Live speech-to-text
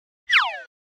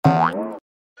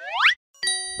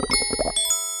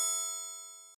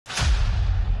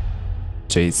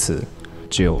这一次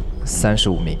只有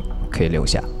35名可以留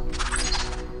下，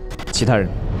其他人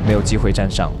没有机会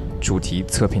站上主题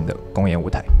测评的公演舞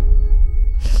台。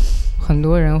很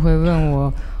多人会问我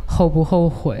后不后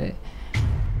悔，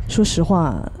说实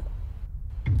话，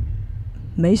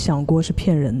没想过是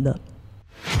骗人的。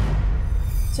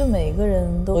就每一个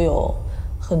人都有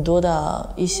很多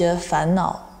的一些烦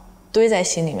恼堆在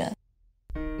心里面。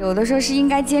有的时候是应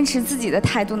该坚持自己的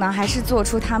态度呢，还是做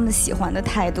出他们喜欢的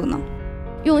态度呢？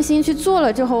用心去做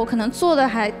了之后，可能做的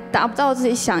还达不到自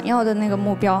己想要的那个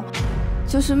目标，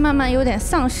就是慢慢有点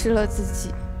丧失了自己。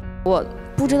我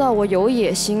不知道我有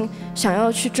野心，想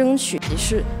要去争取，你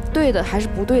是对的还是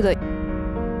不对的？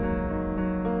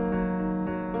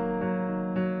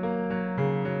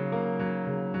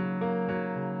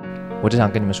我只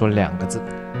想跟你们说2个字：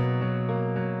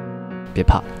别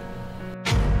怕。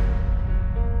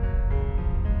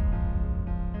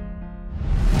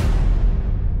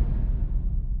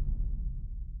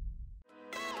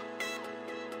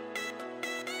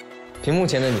屏幕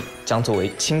前的你将作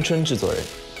为青春制作人，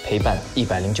陪伴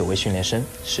109位训练生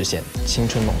实现青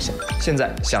春梦想。现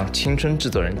在向青春制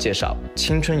作人介绍《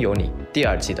青春有你》第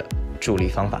2季的助力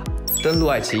方法。登录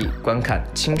爱奇艺观看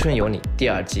《青春有你》第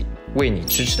2季，为你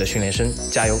支持的训练生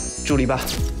加油助力吧！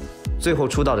最后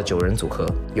出道的9人组合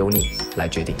由你来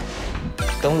决定。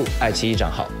登录爱奇艺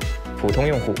账号，普通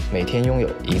用户每天拥有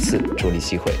1次助力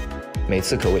机会，每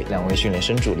次可为2位训练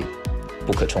生助力，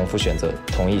不可重复选择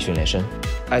同一训练生。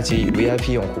爱奇艺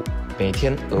VIP 用户每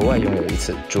天额外拥有1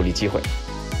次助力机会，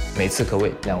每次可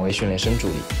为2位训练生助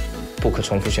力，不可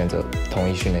重复选择同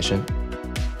一训练生。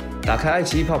打开爱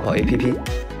奇艺泡泡 APP，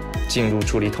 进入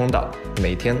助力通道，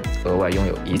每天额外拥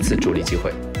有1次助力机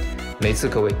会，每次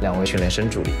可为2位训练生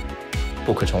助力，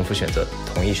不可重复选择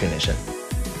同一训练生。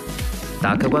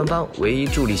打开官方唯一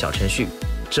助力小程序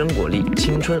真果力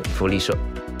青春福利社，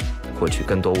获取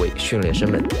更多为训练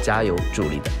生们加油助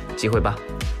力的机会吧。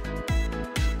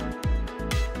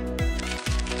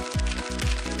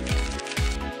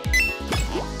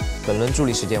本轮助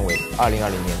力时间为2020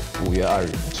年5月2日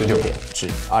19点至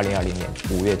2020年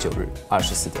5月9日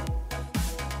24点。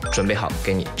准备好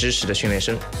给你支持的训练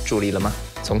生助力了吗？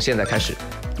从现在开始，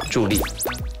助力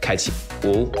开启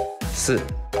，5、4、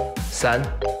3、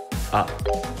2、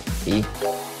1。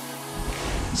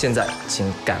现在，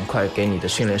请赶快给你的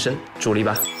训练生助力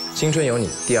吧！青春有你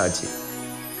第2季，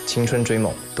青春追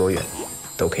梦多远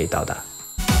都可以到达。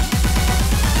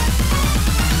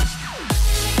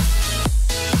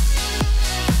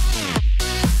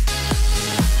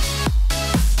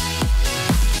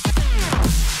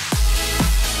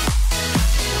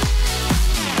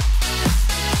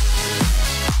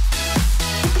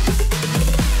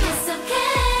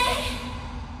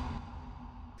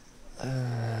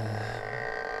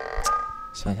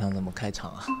想想怎么开场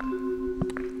啊？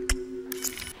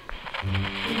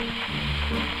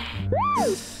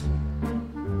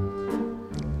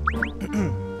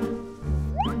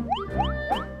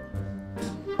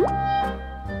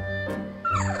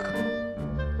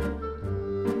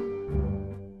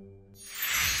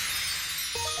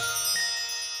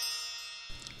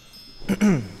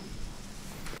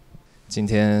今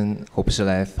天我不是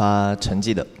来发成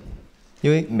绩的。因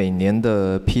为每年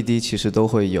的 PD 其实都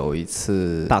会有一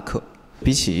次大课，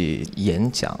比起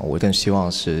演讲，我更希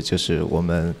望是就是我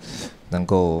们能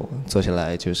够坐下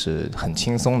来，就是很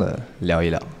轻松的聊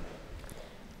一聊。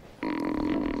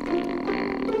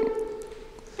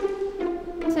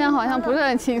现在好像不是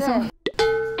很轻松，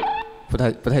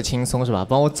不太轻松是吧？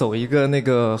帮我走一个那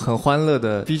个很欢乐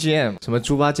的 BGM， 什么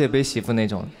猪八戒背媳妇那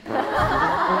种。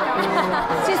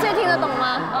7岁听得懂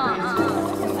吗？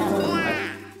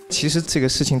其实这个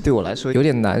事情对我来说有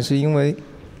点难，是因为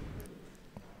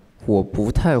我不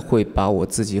太会把我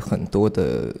自己很多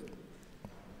的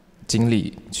经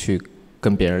历去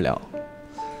跟别人聊。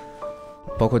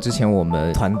包括之前我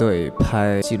们团队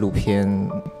拍纪录片，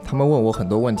他们问我很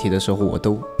多问题的时候，我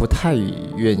都不太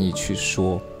愿意去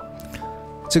说。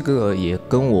这个也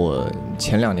跟我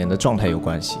前2年的状态有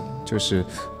关系，就是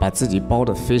把自己包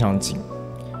得非常紧。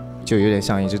就有点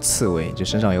像一只刺猬，就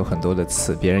身上有很多的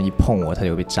刺，别人一碰我，它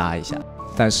就被扎一下。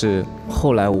但是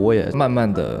后来我也慢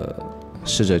慢的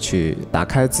试着去打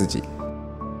开自己。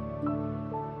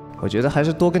我觉得还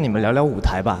是多跟你们聊聊舞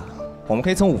台吧。我们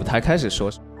可以从舞台开始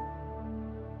说。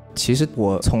其实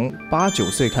我从8、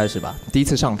9岁开始吧，第一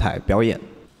次上台表演，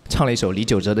唱了一首李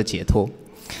玖哲的《解脱》，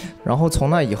然后从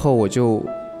那以后我就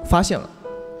发现了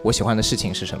我喜欢的事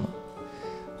情是什么。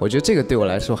我觉得这个对我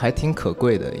来说还挺可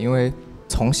贵的，因为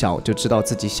从小就知道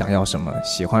自己想要什么，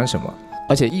喜欢什么，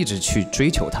而且一直去追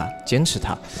求它，坚持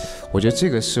它。我觉得这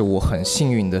个是我很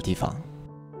幸运的地方。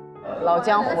老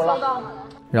江湖了。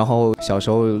然后小时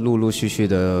候陆陆续续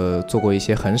的做过一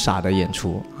些很傻的演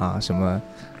出啊，什么，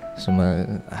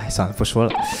哎，算了，不说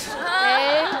了。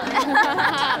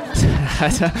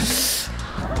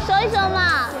说一说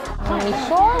嘛。你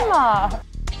说嘛。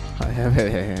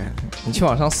别，你去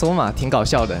网上搜嘛，挺搞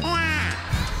笑的。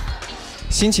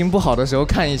心情不好的时候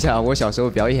看一下我小时候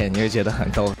表演，你会觉得很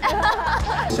逗。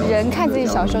人看自己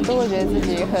小时候都会觉得自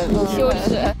己很羞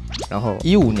耻。然后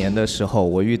15年的时候，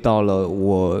我遇到了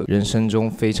我人生中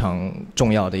非常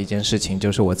重要的一件事情，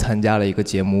就是我参加了一个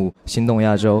节目《心动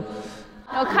亚洲》。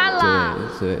我看了。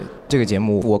对，这个节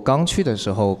目我刚去的时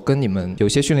候，跟你们有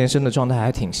些训练生的状态还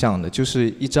挺像的，就是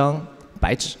一张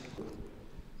白纸，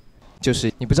就是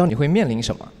你不知道你会面临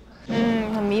什么。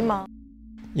很迷茫。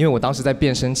因为我当时在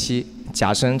变声期，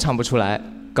假声唱不出来，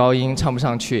高音唱不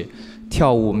上去，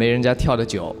跳舞没人家跳得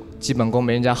久，基本功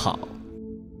没人家好。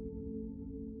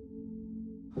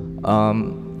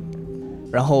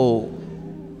然后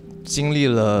经历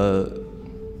了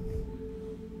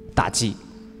打击，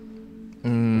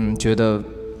觉得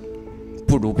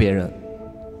不如别人，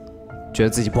觉得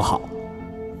自己不好，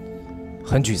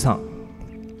很沮丧。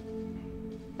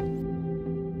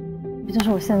就是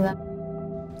我现在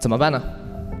怎么办呢？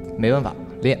没办法，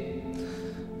练。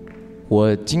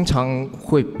我经常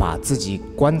会把自己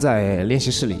关在练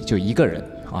习室里，就一个人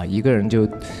啊，一个人就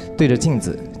对着镜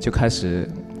子就开始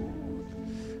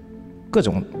各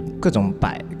种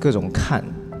摆，各种看，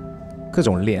各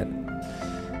种练。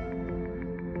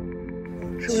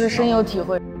是不是深有体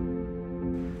会？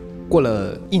过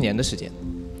了1年的时间，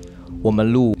我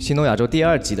们录《心动亚洲》第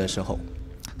2季的时候，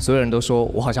所有人都说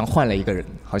我好像换了一个人，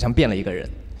好像变了一个人。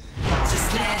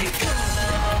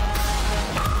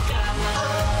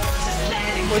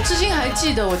我至今还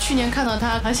记得，我去年看到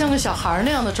他还像个小孩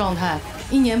那样的状态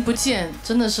，1年不见，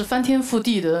真的是翻天覆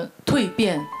地的蜕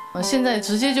变。现在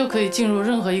直接就可以进入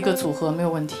任何一个组合，没有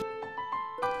问题。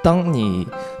当你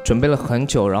准备了很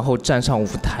久，然后站上舞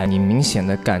台，你明显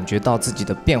的感觉到自己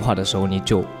的变化的时候，你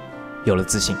就有了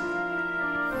自信。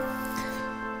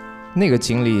那个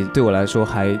经历对我来说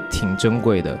还挺珍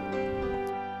贵的。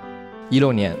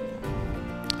16年，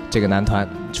这个男团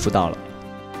出道了。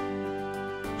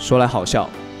说来好笑，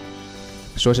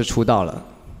说是出道了，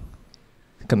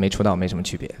跟没出道没什么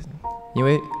区别，因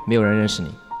为没有人认识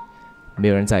你，没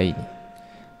有人在意你，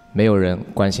没有人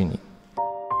关心你，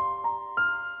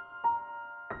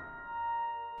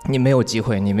你没有机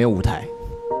会，你没有舞台，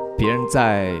别人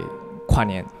在跨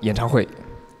年演唱会，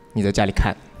你在家里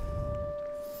看，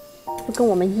就跟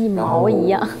我们一毛一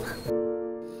样。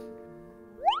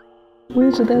我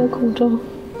一直戴着口罩，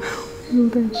没有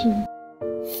戴纸。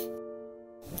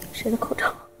谁的口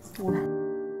罩？我来。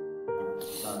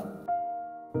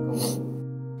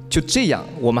就这样，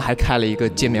我们还开了一个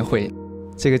见面会。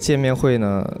这个见面会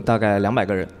呢，大概200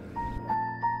个人。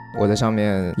我在上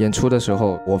面演出的时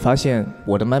候，我发现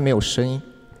我的麦没有声音。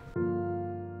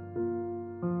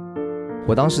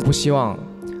我当时不希望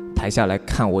台下来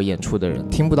看我演出的人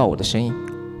听不到我的声音，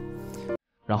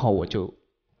然后我就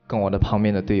跟我的旁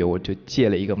边的队友，我就借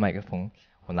了一个麦克风，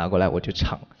我拿过来我就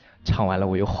唱，唱完了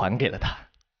我又还给了他。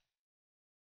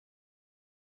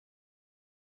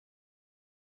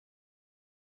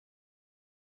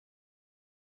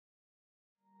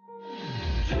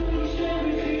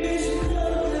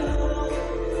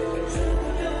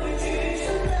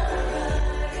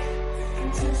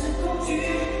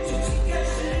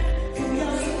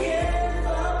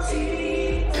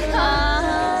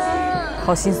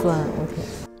好心酸，我天！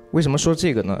为什么说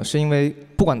这个呢？是因为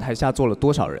不管台下坐了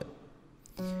多少人，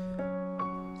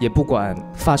也不管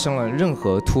发生了任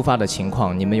何突发的情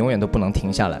况，你们永远都不能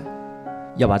停下来，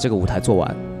要把这个舞台做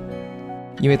完，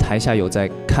因为台下有在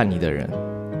看你的人。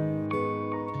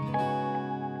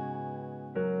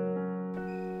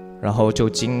然后就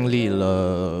经历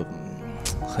了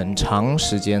很长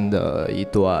时间的一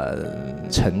段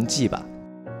沉寂吧。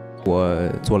我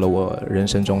做了我人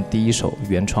生中第1首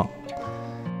原创，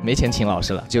没钱请老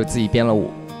师了，就自己编了舞。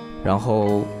然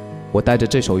后我带着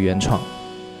这首原创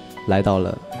来到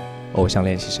了偶像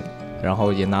练习生，然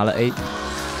后也拿了 A。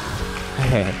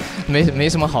嘿嘿，没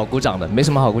什么好鼓掌的，没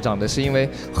什么好鼓掌的，是因为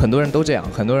很多人都这样，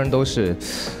很多人都是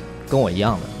跟我一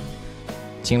样的，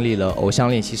经历了偶像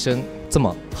练习生这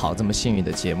么好、这么幸运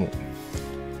的节目。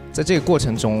在这个过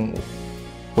程中，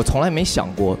我从来没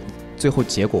想过最后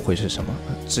结果会是什么，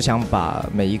只想把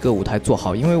每一个舞台做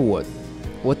好，因为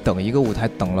我等一个舞台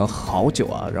等了好久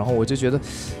啊，然后我就觉得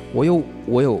我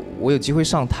有机会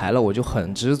上台了，我就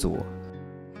很知足。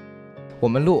我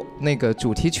们录那个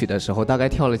主题曲的时候，大概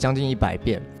跳了将近100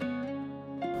遍，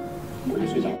我就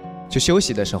睡着了。就休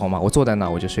息的时候嘛，我坐在那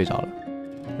我就睡着了。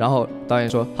然后导演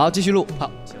说好，继续录，好，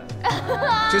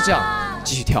就这样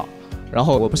继续跳。然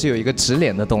后我不是有一个直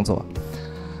脸的动作，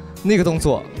那个动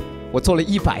作我做了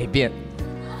100遍，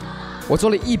我做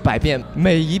了100遍，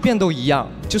每一遍都一样，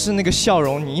就是那个笑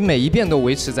容，你每一遍都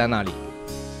维持在那里。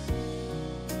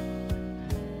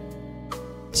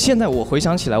现在我回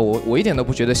想起来，我一点都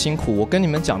不觉得辛苦。我跟你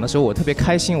们讲的时候，我特别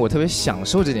开心，我特别享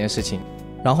受这件事情。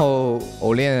然后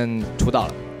偶练出道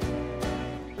了，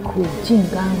苦尽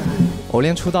甘来。偶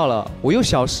练出道了，我又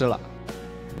消失了。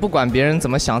不管别人怎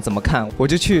么想怎么看，我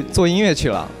就去做音乐去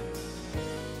了。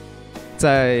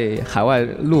在海外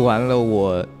录完了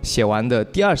我写完的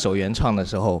第2首原创的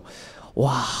时候，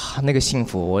哇，那个幸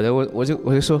福！我就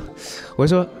说，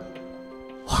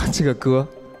哇，这个歌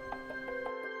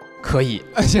可以，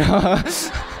厉害，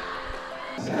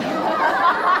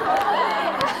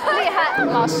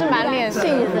老师满脸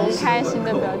幸福开心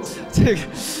的表情。这个，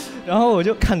然后我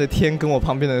就看着天，跟我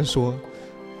旁边的人说，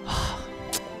啊，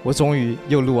我终于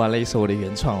又录完了一首我的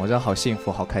原创，我觉得好幸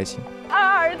福，好开心。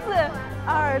二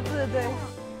儿子，对。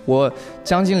我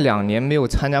将近2年没有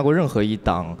参加过任何一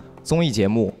档综艺节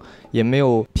目，也没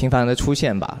有频繁的出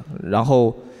现吧。然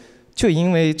后就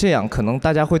因为这样，可能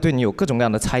大家会对你有各种各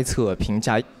样的猜测、评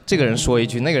价。这个人说一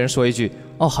句，那个人说一句，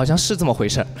哦，好像是这么回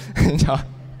事儿，你知道？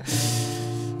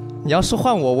你要是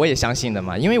换我，我也相信的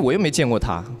嘛，因为我又没见过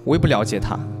他，我也不了解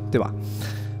他，对吧？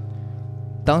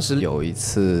当时有一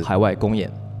次海外公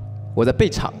演，我在备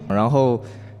场，然后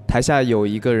台下有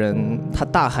一个人，他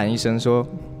大喊一声说：“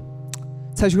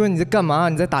蔡徐坤，你在干嘛？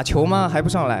你在打球吗？还不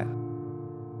上来？”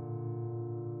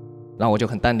然后我就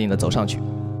很淡定地走上去。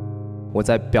我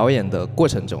在表演的过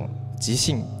程中即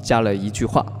兴加了一句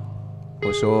话，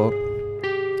我说：“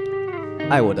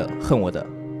爱我的，恨我的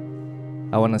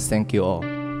 ，I wanna thank you all。”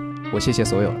我谢谢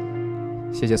所有，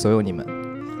谢谢所有你们。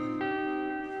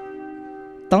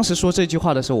当时说这句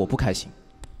话的时候，我不开心，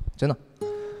真的，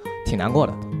挺难过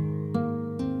的。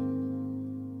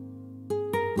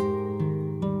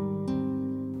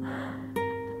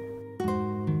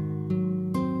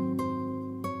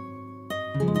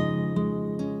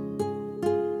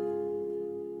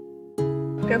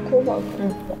该哭吧？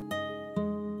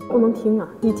不能听啊，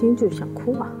一听就想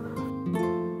哭啊。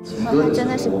我还真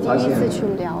的是第一次去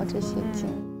聊这些经。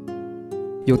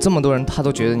有这么多人，他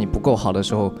都觉得你不够好的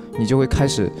时候，你就开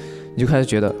始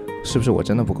觉得，是不是我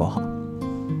真的不够好？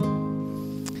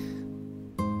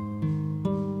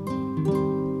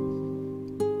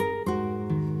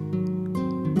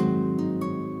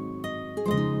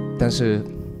但是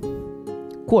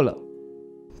过了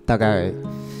大概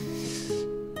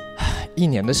1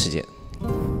年的时间，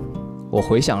我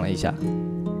回想了一下，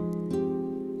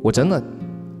我真的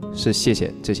是谢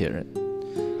谢这些人。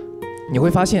你会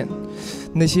发现，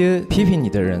那些批评你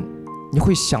的人，你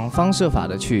会想方设法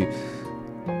的去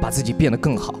把自己变得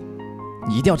更好，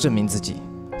你一定要证明自己。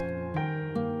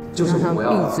就是让他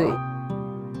闭嘴。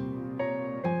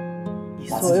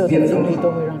所有的经历都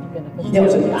会让你变得更标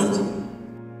准自己。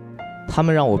他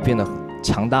们让我变得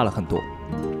强大了很多，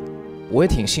我也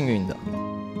挺幸运的，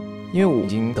因为我已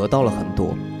经得到了很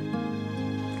多。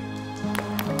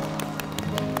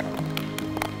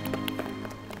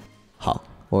好，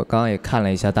我刚刚也看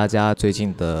了一下大家最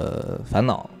近的烦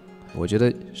恼，我觉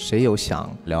得谁有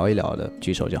想聊一聊的，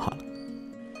举手就好了。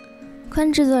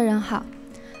坤制作人好，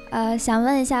想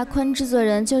问一下坤制作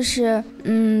人，就是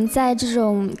在这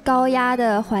种高压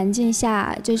的环境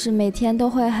下，就是每天都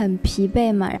会很疲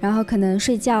惫嘛，然后可能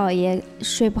睡觉也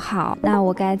睡不好，那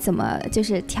我该怎么就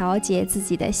是调节自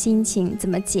己的心情，怎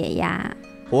么解压？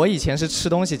我以前是吃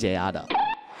东西解压的，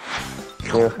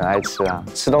因为很爱吃啊，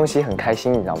吃东西很开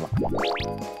心，你知道吗？我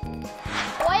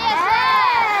也是，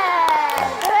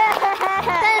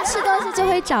但是吃东西就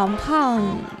会长胖，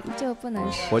就不能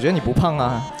吃。我觉得你不胖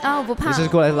啊。啊，我不胖。你是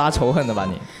过来拉仇恨的吧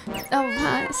你？啊，不胖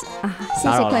啊，谢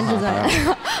谢坤制作人。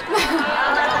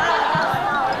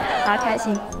好开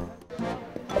心。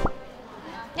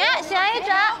你看，选一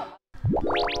准。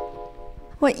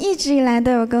我一直以来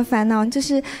都有个烦恼，就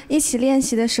是一起练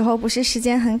习的时候，不是时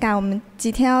间很赶，我们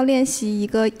几天要练习一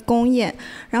个公演，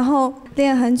然后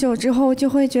练很久之后就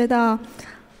会觉得，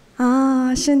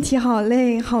啊，身体好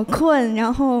累，好困，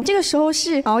然后这个时候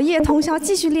是熬夜通宵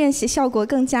继续练习效果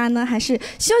更佳呢，还是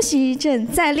休息一阵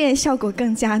再练效果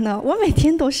更佳呢？我每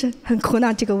天都是很苦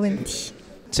恼这个问题。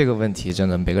这个问题真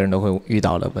的每个人都会遇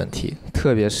到的问题，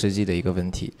特别实际的一个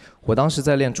问题。我当时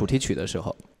在练主题曲的时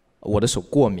候，我的手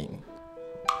过敏。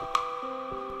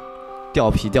掉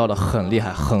皮掉得很厉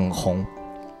害，很红，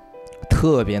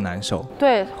特别难受。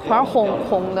对，环红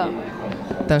红的，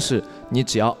但是你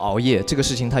只要熬夜，这个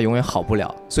事情它永远好不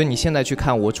了。所以你现在去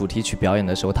看我主题曲表演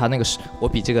的时候，它那个是我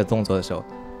比这个动作的时候，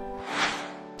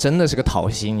真的是个讨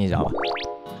薪，你知道吧？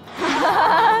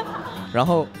然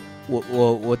后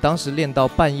我当时练到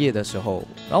半夜的时候，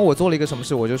然后我做了一个什么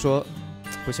事，我就说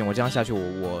不行，我这样下去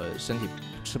我身体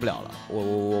吃不了了，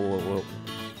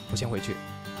我先回去，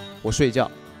我睡觉。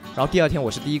然后第二天我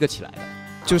是第一个起来的。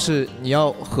就是你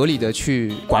要合理的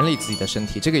去管理自己的身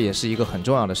体，这个也是一个很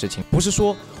重要的事情。不是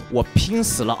说我拼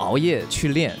死了熬夜去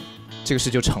练，这个事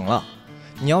就成了。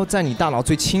你要在你大脑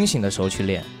最清醒的时候去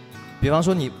练。比方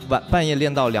说你半夜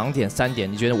练到2点3点，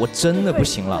你觉得我真的不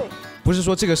行了，不是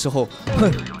说这个时候，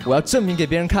哼，我要证明给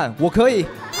别人看我可以，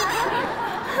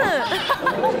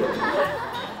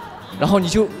然后你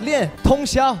就练通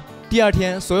宵。第二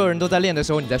天所有人都在练的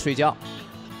时候，你在睡觉。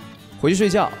回去睡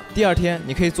觉，第二天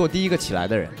你可以做第一个起来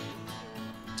的人，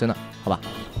真的，好吧？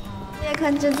谢谢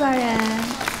坤制作人。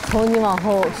从你往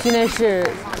后，训练室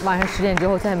晚上10点之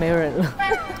后再也没有人了。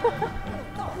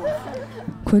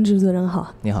坤制作人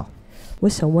好，你好，我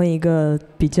想问一个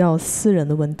比较私人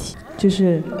的问题，就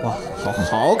是哇，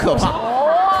好可怕！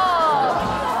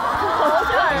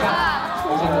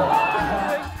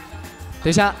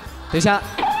等一下。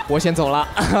我先走了，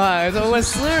这问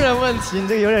私人问题，你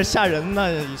这个有点吓人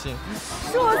呐，雨欣。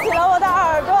竖起了我的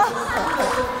耳朵。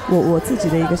我自己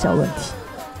的一个小问题。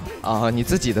啊，你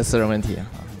自己的私人问题。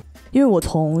因为我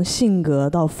从性格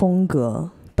到风格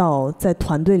到在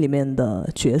团队里面的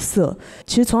角色，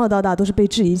其实从小到大都是被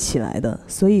质疑起来的，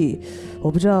所以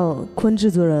我不知道坤制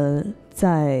作人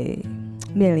在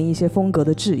面临一些风格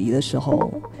的质疑的时候，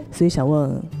所以想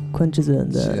问坤制作人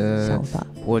的想法。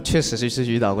我确实是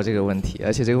遇到过这个问题，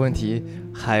而且这个问题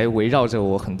还围绕着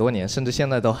我很多年，甚至现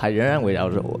在都仍然围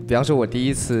绕着我。比方说，我第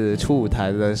一次出舞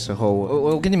台的时候，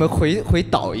我给你们回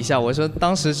导一下，我说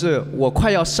当时是我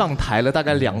快要上台了，大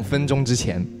概2分钟之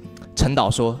前，陈导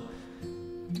说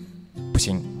不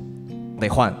行，得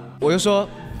换。我就说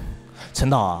陈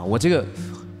导啊，我这个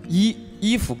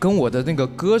衣服跟我的那个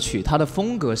歌曲，它的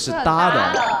风格是搭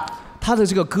的。他的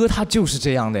这个歌他就是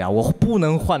这样的呀，我不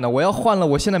能换的，我要换了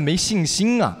我现在没信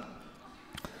心啊。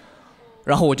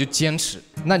然后我就坚持，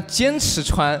那坚持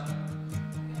穿，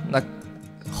那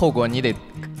后果你得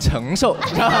承受，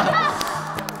是吧？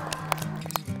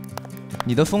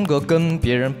你的风格跟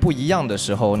别人不一样的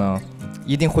时候呢，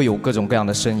一定会有各种各样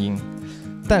的声音，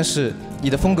但是你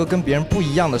的风格跟别人不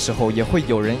一样的时候，也会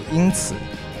有人因此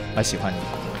而喜欢你。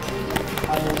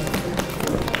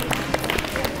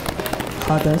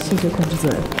好的，谢谢坤制作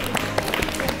人。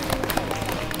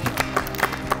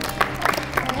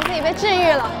感觉自己被治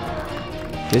愈了。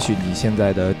也许你现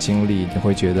在的经历，你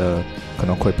会觉得可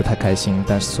能会不太开心，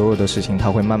但是所有的事情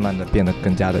它会慢慢的变得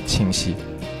更加的清晰，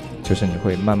就是你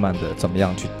会慢慢的怎么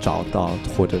样去找到，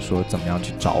或者说怎么样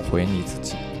去找回你自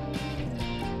己。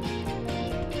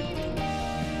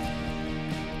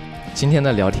今天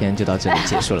的聊天就到这里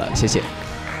结束了，谢谢。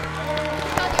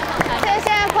谢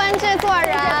谢坤制作人。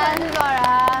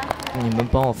你们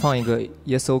帮我放一个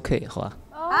Yes OK 好吧？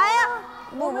哎呀，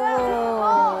不，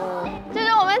这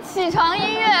是我们起床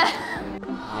音乐。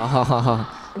好，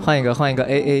换一个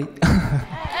AA。AA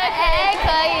可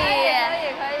以。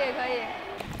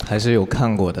还是有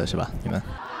看过的是吧？你们？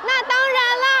那当然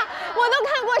啦，我都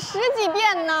看过10几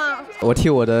遍呢。我替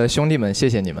我的兄弟们谢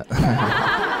谢你们。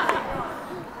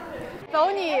走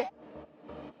你。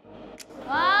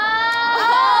哇。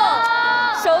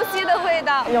熟悉的味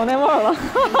道，有那味儿了，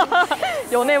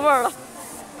有那味儿了。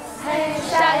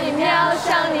下一秒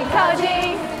向你靠近，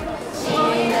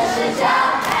你的视角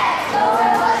都为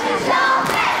我知晓，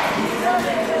你的每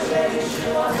个水滴是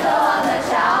我渴望的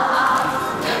骄傲。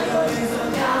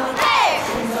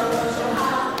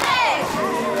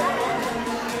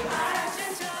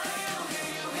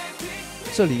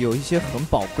这里有一些很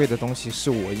宝贵的东西，是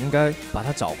我应该把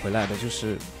它找回来的，就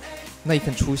是那一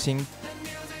份初心。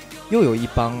又有一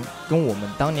帮跟我们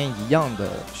当年一样的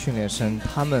训练生，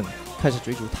他们开始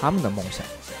追逐他们的梦想。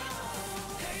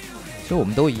其实我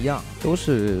们都一样，都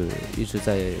是一直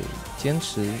在坚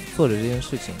持做着这件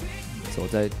事情，走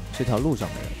在这条路上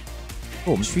的人。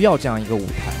我们需要这样一个舞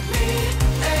台。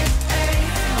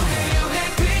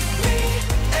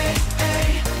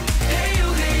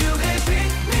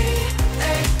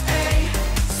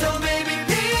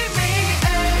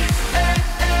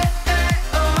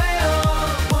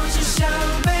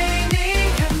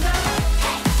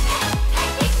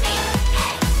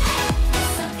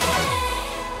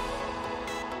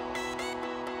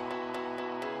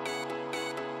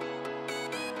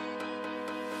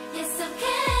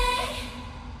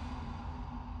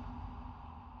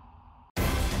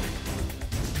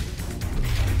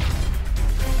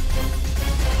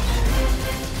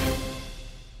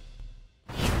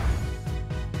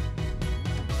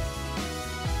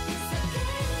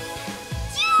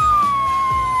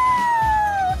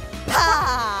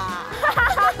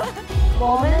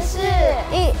我们是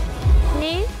一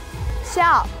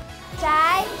笑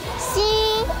宅心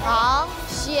好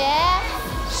学。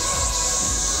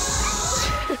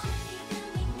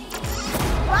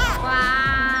哇！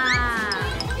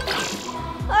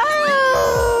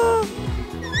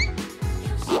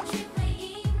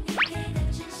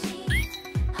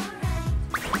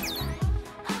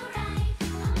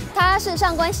他是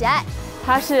上官喜爱，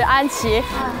他是安琪。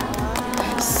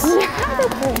喜爱的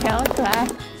纸条仔。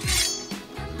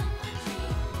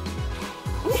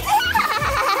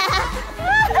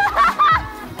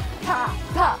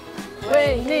他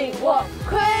为你我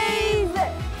crazy。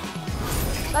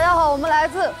大家好，我们来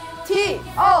自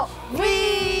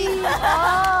TOV。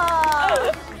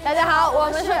大家好，我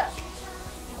们是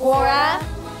果然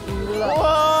娱乐。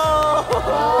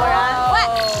果然。喂。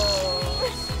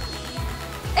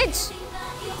H。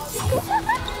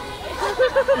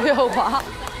六娃，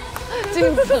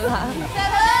金子兰。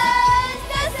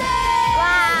哇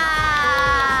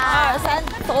！2、3，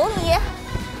走你！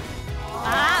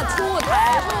啊，出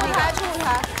台，你还出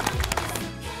台？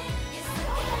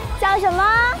叫什么？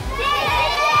谢谢。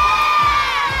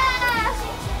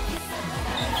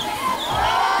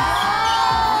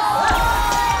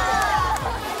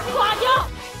垮掉！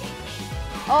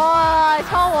哦，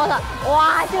超模特！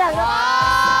哇，这两个6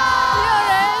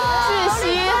人窒息，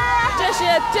这是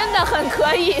真的很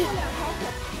可以。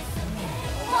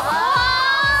哎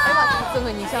呀，曾伟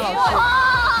宁向老师。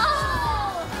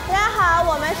大家好，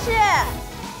我们是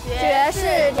爵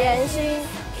士甜心。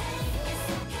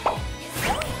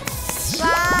哇！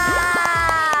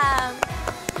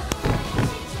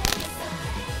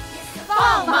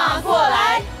放马过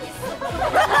来！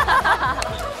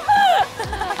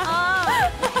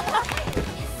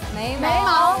没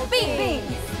毛病，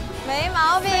没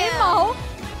毛病，没毛。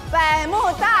百慕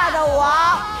大的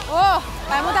王哦，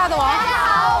百慕大的王。大家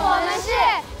好，我们是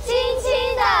亲亲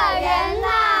的人呐。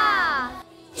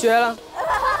绝了！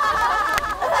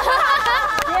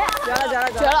绝了！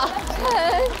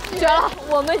绝了！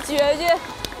我们绝绝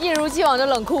一如既往的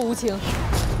冷酷无情。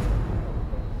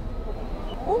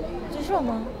哦，结束了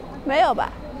吗？没有吧？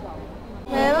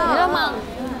没了。没了吗？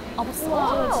哦，不是。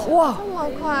哇，这么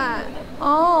快！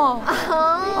哦，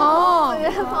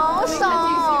人好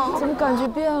少，怎么感觉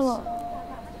变了？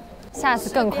下次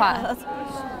更快。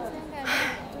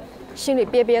心里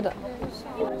憋憋的。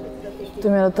对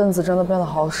面的凳子真的变得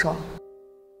好少。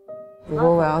如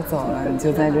果我要走了，你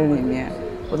就在这里面，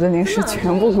我的零食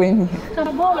全部归你。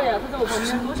上报了呀，他在我旁边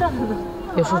站着呢。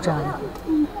也是这样的。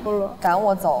赶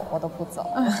我走，我都不走，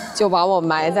就把我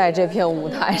埋在这片舞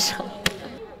台上。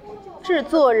制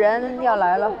作人要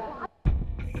来了。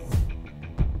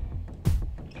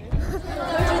制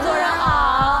作人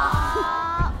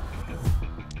好，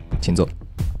请坐。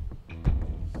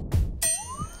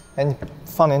哎，你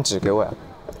放点纸给我呀。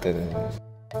对。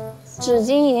纸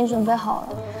巾已经准备好了。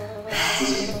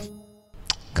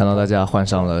看到大家换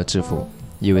上了制服，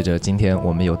意味着今天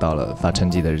我们又到了发成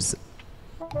绩的日子。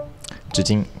纸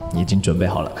巾已经准备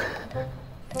好了，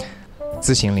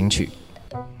自行领取。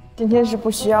今天是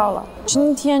不需要了。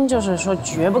今天就是说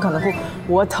绝不可能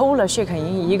不，我偷了谢肯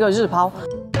英一个日抛。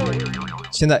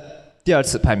现在第2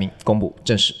次排名公布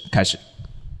正式开始。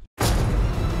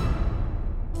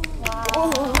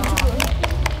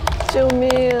救命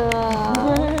啊！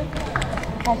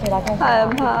开始了，害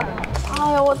怕。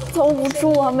哎呀，我走不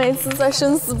住啊！每次在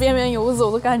生死边缘游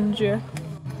走的感觉，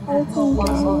好恐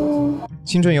怖。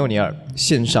青春有你2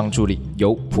线上助力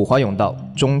由普华永道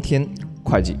中天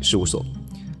会计事务所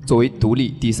作为独立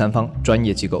第三方专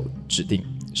业机构指定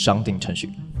商定程序。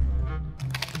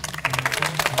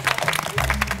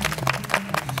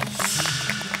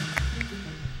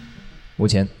目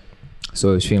前，所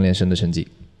有训练生的成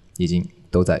绩已经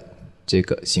都在这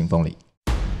个信封里。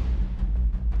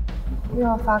又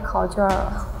要发考卷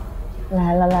了，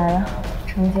来了，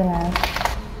成绩来了。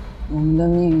我们的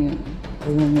命运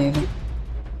不用那个。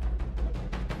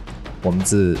我们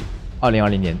自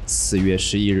2020年4月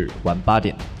11日晚8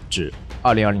点至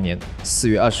2020年4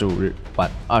月25日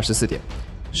晚24点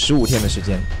，15天的时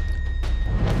间。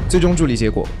最终助力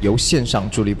结果由线上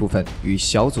助力部分与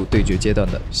小组对决阶段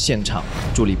的现场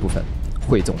助力部分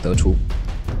汇总得出。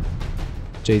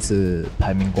这一次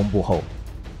排名公布后，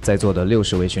在座的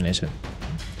60位训练生，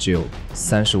只有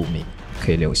35名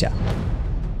可以留下，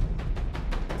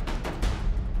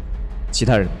其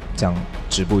他人将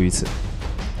止步于此，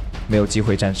没有机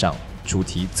会站上主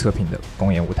题测评的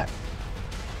公演舞台。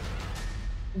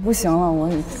不行了，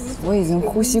我已经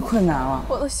呼吸困难了，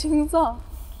我的心脏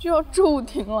就要骤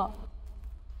停了。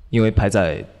因为排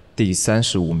在第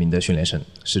35名的训练生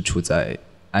是处在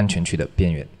安全区的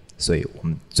边缘，所以我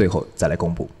们最后再来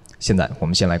公布。现在我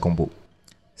们先来公布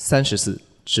34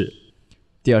至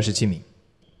第27名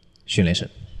训练生。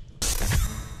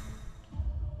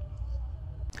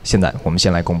现在我们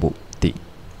先来公布第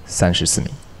34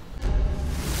名。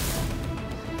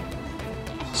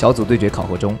小组对决考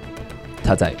核中，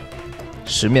他在《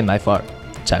十面埋伏2》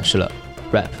展示了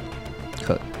rap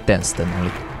和 dance 的能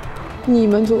力。你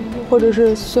们组或者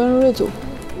是孙瑞组，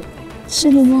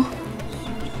是你吗？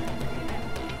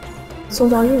宋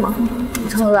昭义吗？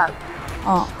唱 rap。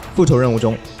复仇任务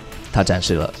中，他展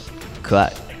示了可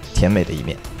爱甜美的一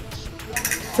面。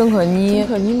曾可妮。曾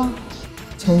可妮吗？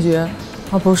陈觉。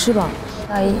啊，不是吧？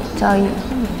赵毅，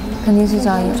肯定是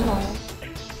赵毅。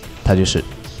他就是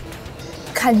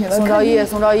看你了，宋昭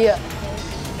义。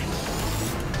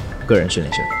个人训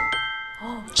练生。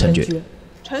陈觉。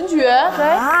陈觉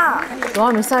谁？多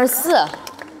少名？34。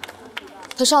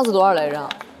他上次多少来着？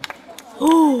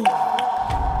哦，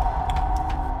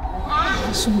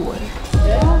是我呀。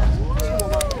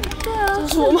对啊，这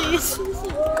是我吗？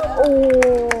哦。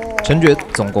陈觉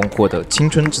总共获得青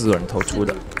春制作人投出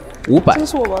的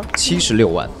576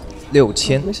万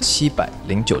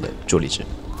6709的助力值。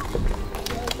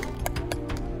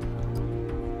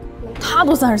他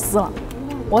都34了，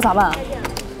我咋办？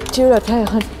这有点太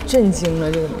很震惊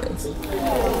了，这个名字。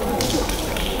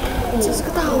这是个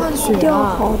大换血啊！掉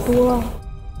好多啊！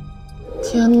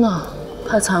天哪，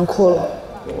太残酷了！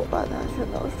我把他选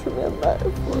到十面埋伏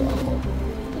了，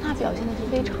他表现的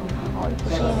非常好，不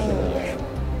是因为你。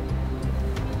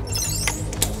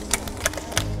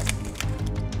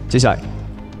接下来，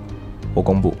我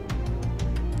公布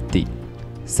第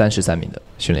33名的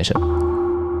训练生。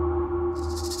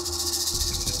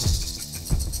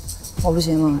我不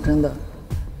行了，真的，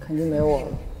肯定没我了。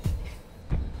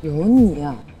有你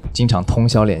啊！经常通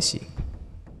宵练习，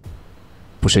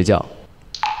不睡觉。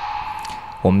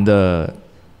我们的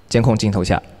监控镜头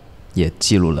下也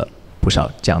记录了不少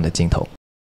这样的镜头。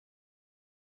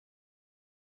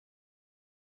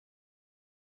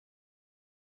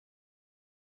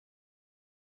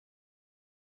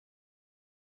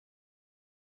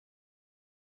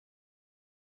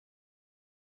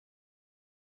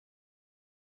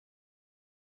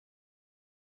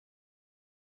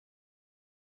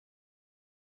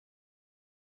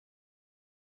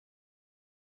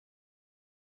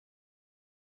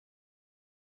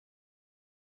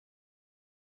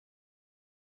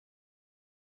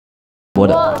播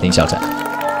的林小宅，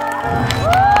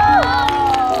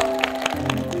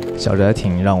小宅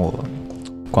挺让我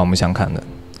刮目相看的。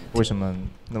为什么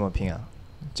那么拼啊？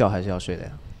觉还是要睡的呀？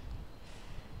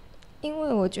因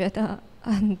为我觉得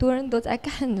很多人都在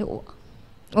看着我，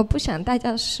我不想大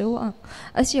家失望，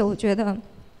而且我觉得，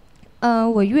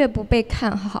我越不被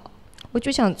看好，我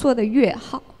就想做得越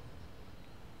好。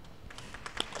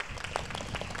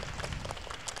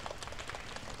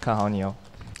看好你哦。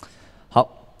好。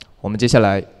我们接下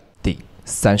来第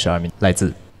32名来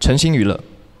自晨星娱乐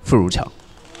傅如乔。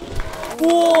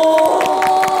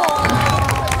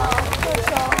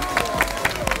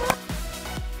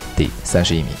第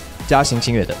31名嘉行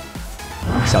清乐的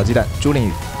小鸡蛋朱玲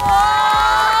宇。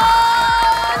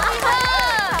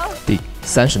第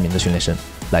30名的训练生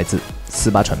来自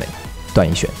48传媒段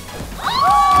奕璇。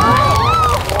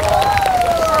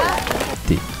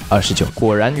第29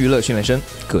果然娱乐训练生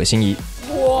葛欣怡。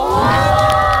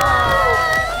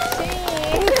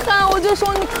就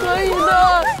说你可以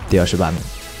的。第28名，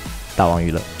大王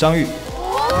娱乐张玉，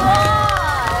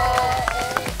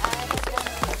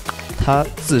他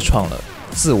自创了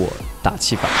自我打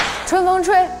气法。春风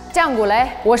吹，降鼓雷，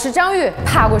我是张玉，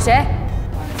怕过谁？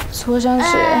搓上去，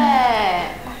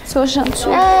搓上去，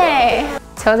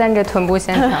瞧咱这臀部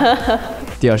线条。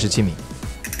第27名，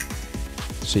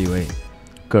是一位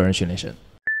个人训练生。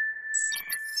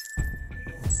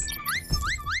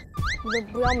你们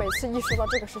不要每次一说到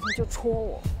这个事情就戳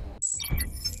我。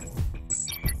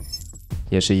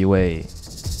也是一位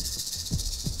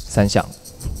3项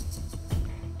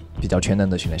比较全能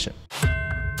的训练生，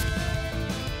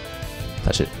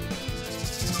他是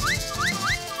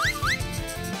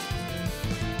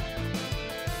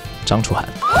张楚涵。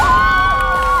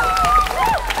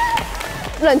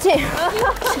冷静。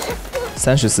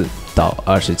34到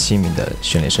27名的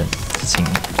训练生已经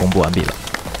公布完毕了。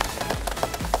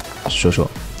说说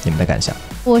你们的感想。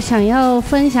我想要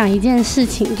分享一件事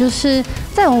情，就是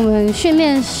在我们训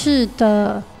练室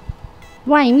的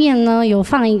外面呢，有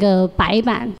放一个白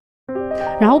板，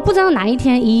然后不知道哪一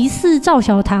天疑似赵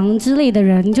小棠之类的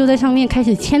人就在上面开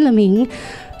始签了名，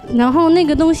然后那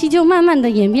个东西就慢慢的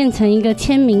演变成一个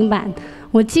签名板。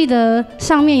我记得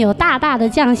上面有大大的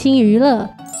匠心娱乐，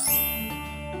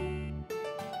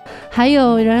还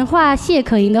有人画谢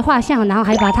可寅的画像，然后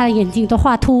还把他的眼睛都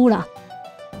画秃了。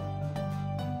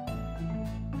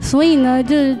所以呢，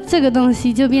就是这个东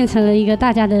西就变成了一个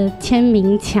大家的签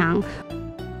名墙。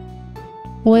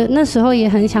我那时候也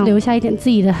很想留下一点自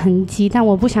己的痕迹，但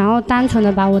我不想要单纯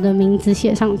的把我的名字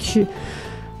写上去，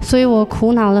所以我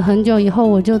苦恼了很久以后，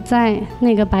我就在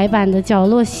那个白板的角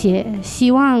落写，希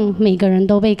望每个人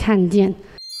都被看见。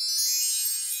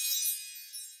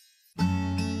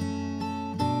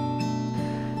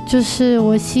就是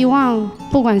我希望，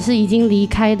不管是已经离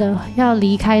开的、要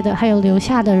离开的，还有留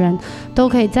下的人，都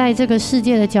可以在这个世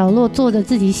界的角落做着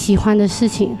自己喜欢的事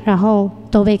情，然后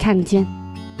都被看见。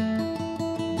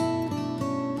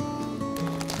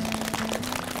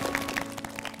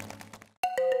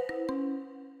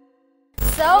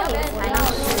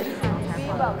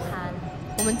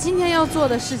我们今天要做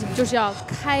的事情就是要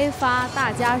开发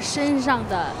大家身上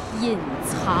的隐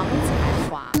藏才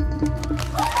华。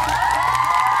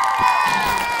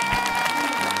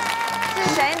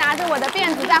是谁拿着我的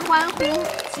辫子在欢呼？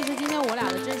其实今天我俩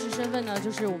的真实身份呢，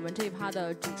就是我们这一趴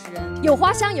的主持人，有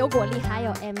花香，有果粒，还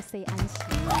有 MC 安琪。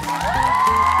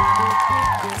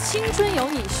青春有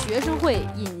你学生会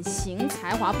隐形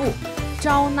才华部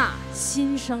招纳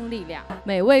新生力量。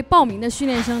每位报名的训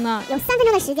练生呢，有3分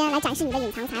钟的时间来展示你的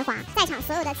隐藏才华。在场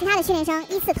所有的其他的训练生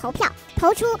依次投票，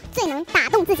投出最能打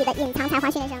动自己的隐藏才华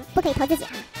训练生，不可以投自己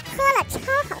哈。喝了超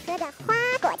好喝的花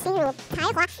果清乳，才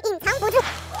华隐藏不住。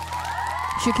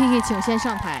许 Kiki， 请先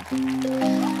上台。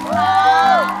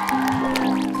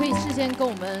可以事先跟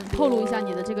我们透露一下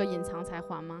你的这个隐藏才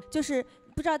华吗？就是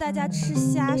不知道大家吃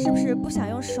虾是不是不想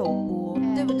用手剥，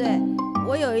对不对？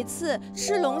我有一次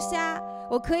吃龙虾，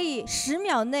我可以10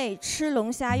秒内吃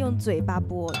龙虾用嘴巴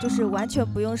剥，就是完全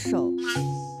不用手。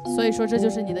所以说这就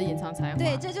是你的隐藏才华。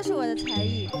对，这就是我的才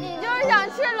艺。你就是想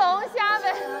吃龙虾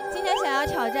呗？今天想要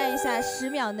挑战一下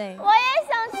10秒内。我也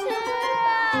想吃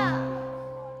啊！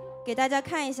给大家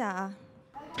看一下啊。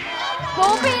不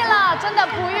必了，真的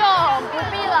不用，不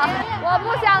必了。我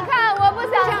不想看，我不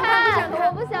想看，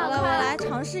我不想看。好了，我来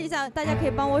尝试一下，大家可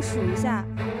以帮我数一下。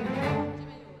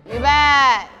预备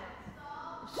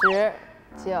，10、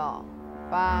9、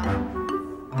8、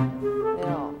6、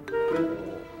5、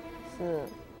4。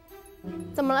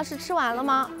怎么了？是吃完了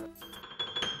吗？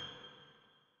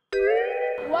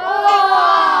哇！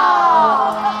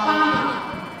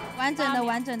完整的，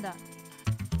完整的。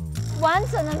完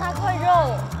整的那块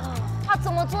肉，他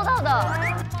怎么做到的？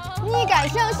你敢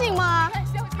相信吗？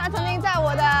他曾经在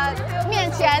我的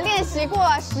面前练习过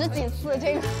10几次，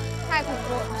这个太恐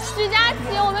怖。许佳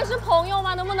琪，我们是朋友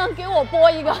吗？能不能给我剥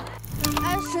一个？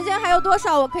哎，时间还有多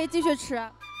少？我可以继续吃。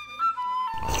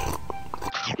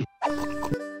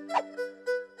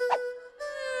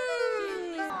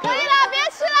可以了，别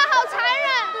吃了，好残忍。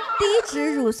低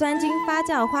脂乳酸菌发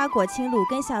酵花果清乳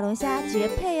跟小龙虾绝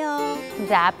配哦，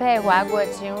搭配花果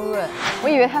清乳。我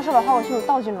以为他是把花果清乳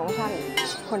倒进龙虾里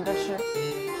混着吃。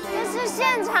这是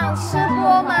现场吃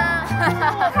播吗？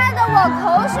看得我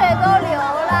口水都流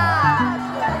了。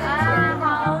啊，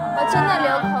我真的流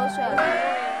口水了。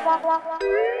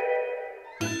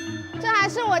这还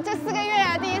是我这4个月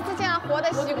来第一次见到活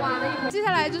的西瓜。接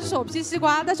下来就是手劈西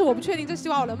瓜，但是我不确定这西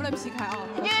瓜我能不能劈开啊？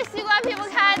因为西瓜劈不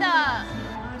开的，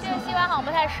这个西瓜好像不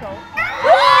太熟。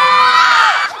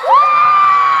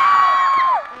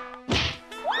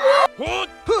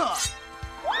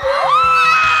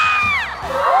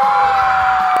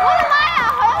我的妈呀，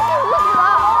好像是无籽了！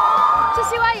这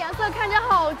西瓜颜色看着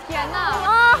好甜呐！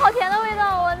啊，好甜的味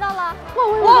道，我闻到了！我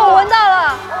闻到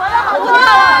了！我闻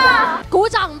到了！鼓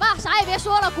掌吧，啥也别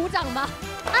说了，鼓掌吧。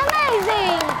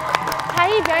Amazing！ 才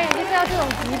艺表演就是要这种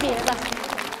级别的。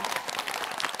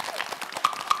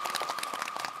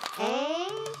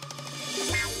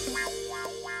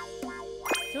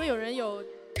请问有人有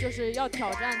就是要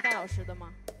挑战戴老师的吗？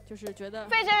就是觉得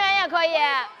飞行员也可以。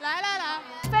来，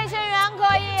飞行员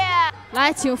可以。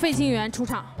来，请飞行员出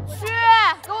场。去，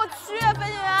给我去，飞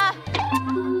行员！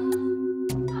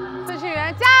飞行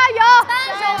员加油！单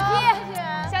手劈，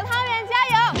小汤圆加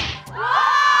油！加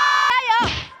油！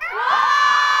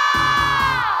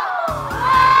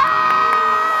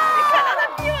你看到他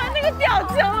劈完那个表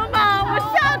情了吗？我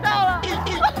吓到了。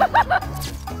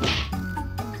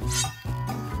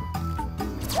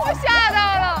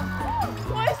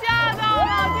我吓到了，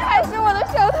这还是我的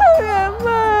小汤圆吗？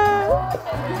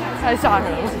太吓人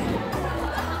了。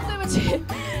对不起，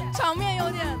场面有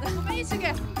点，我们一起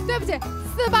给，对不起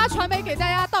，48传媒给大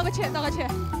家道个歉。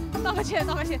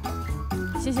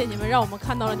谢谢你们，让我们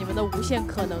看到了你们的无限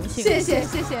可能性。谢谢，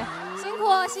辛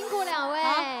苦2位。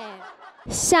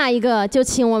下一个就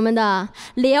请我们的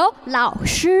刘老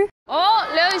师。哦，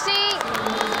刘雨欣。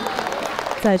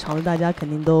在场的大家肯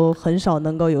定都很少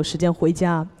能够有时间回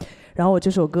家。然后我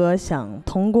这首歌想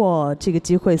通过这个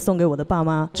机会送给我的爸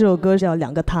妈。这首歌叫《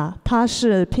两个他》，他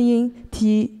是拼音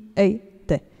TA，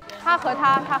 对。他和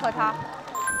他，他和他。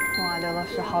哇，刘老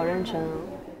师好认真啊。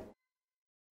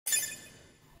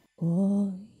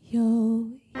我有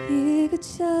一个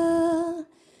家，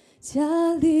家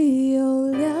里有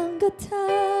2个他，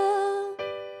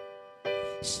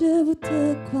舍不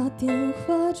得挂电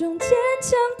话中坚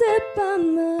强的爸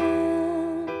妈。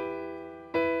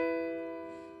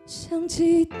想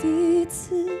起第一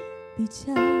次离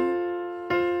家，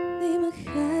你们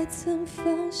还曾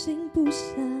放心不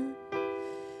下，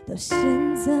到现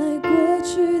在过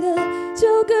去的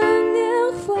9个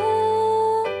年华。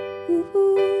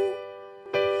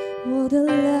我的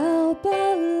老爸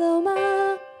老妈，你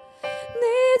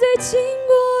最亲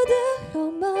我的好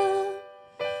吗？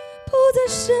不在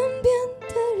身边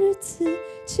的日子，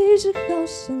其实好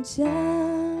想家。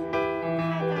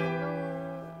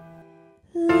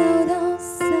唠叨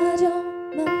撒娇，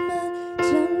慢慢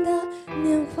长大，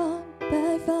年华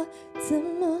白发怎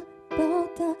么报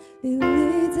答？历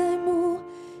历在目，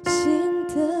新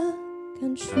的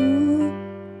感触。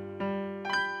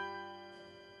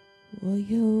我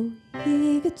有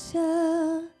一个家，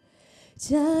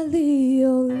家里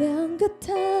有2个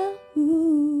他，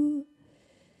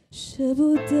舍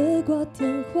不得挂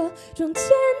电话装坚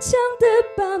强的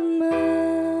爸妈。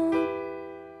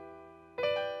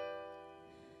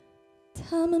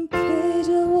他们陪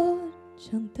着我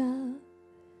长大，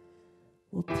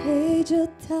我陪着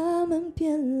他们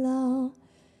变老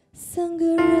，3个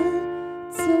人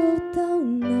走到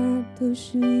哪儿都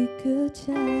是一个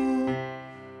家。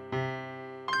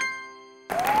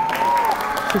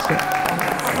谢谢。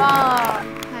好棒啊！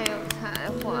太有才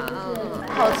华了，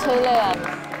好催泪啊！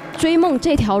追梦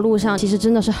这条路上，其实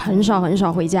真的是很少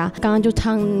回家。刚刚就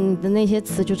唱的那些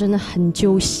词，就真的很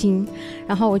揪心。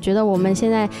然后我觉得我们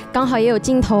现在刚好也有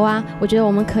镜头啊，我觉得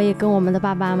我们可以跟我们的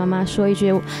爸爸妈妈说一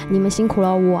句：你们辛苦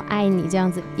了，我爱你。这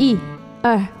样子，1、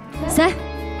2、3。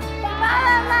爸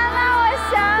爸妈妈，我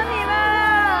想你们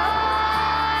了，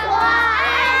我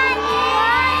爱你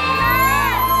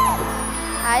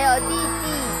们，还有弟弟。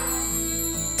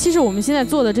其实我们现在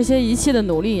做的这些一切的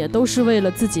努力，也都是为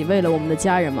了自己，为了我们的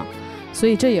家人嘛。所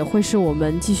以这也会是我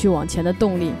们继续往前的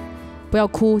动力。不要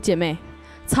哭，姐妹，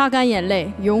擦干眼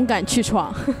泪，勇敢去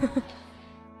闯。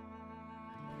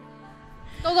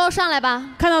勾勾上来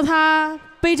吧。看到他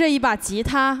背着一把吉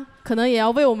他，可能也要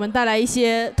为我们带来一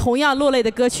些同样落泪的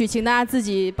歌曲，请大家自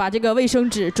己把这个卫生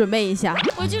纸准备一下。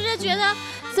我就是觉得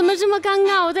怎么这么尴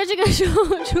尬，我在这个时候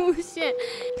出现。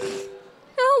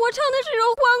然后我唱的是首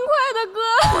欢快的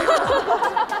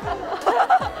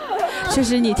歌。确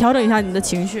实，你调整一下你的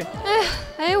情绪。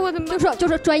哎，我的妈！就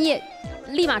说专业，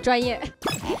立马专业。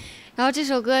然后这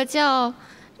首歌叫《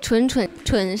蠢》，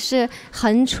蠢是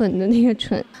很蠢的那个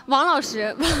蠢。王老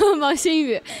师，王新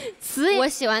宇，词我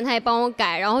喜欢他也帮我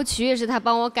改，然后曲也是他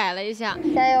帮我改了一下。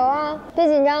加油啊！别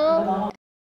紧张哦。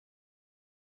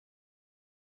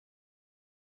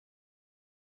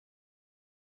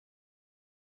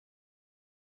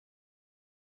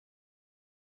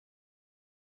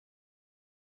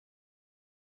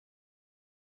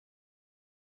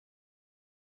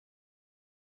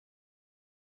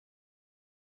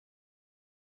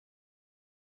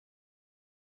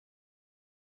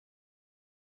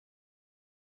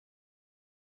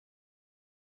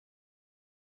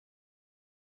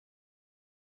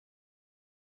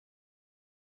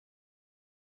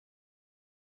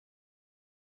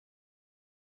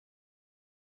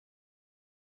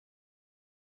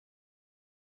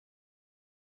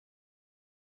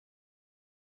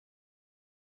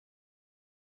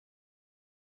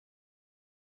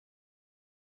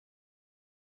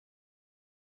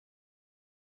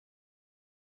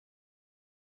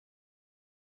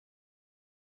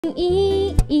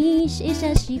一写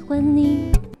下喜欢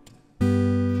你，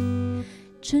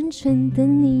蠢蠢的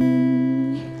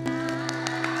你。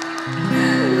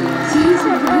谢谢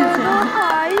大家，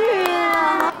好运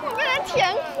啊！我被他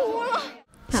甜哭了。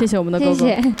谢谢我们的哥哥。谢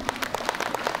谢。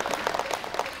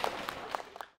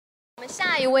我们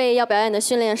下一位要表演的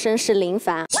训练生是林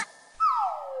凡。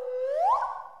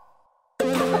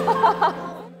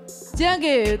今天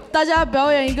给大家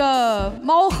表演一个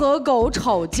猫和狗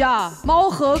吵架。猫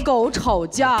和狗吵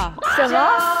架。什么？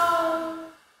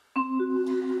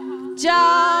讲。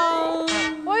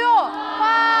哎呦，哇，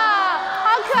好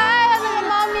可爱啊，这个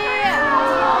猫咪。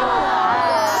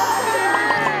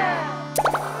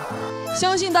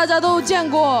相信大家都见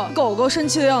过狗狗生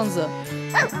气的样子。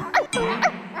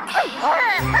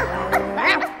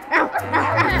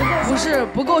不是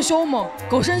不够凶猛，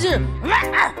狗生气。哇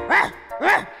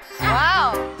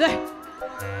哦，对，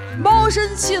猫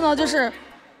生气呢就是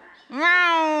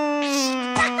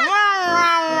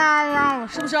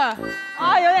是不是？啊，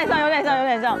有点像，有点像，有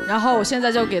点像。然后我现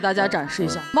在就给大家展示一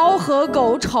下猫和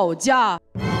狗吵架。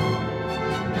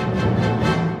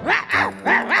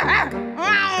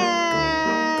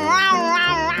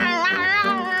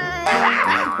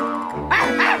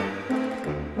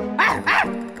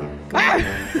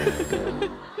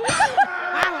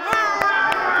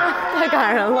太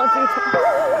感人了，这个。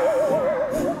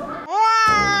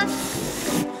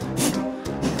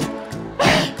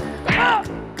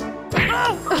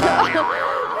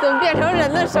怎么变成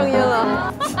人的声音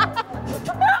了？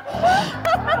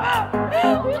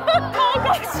好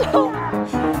搞笑！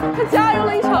他加入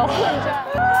了一场混战。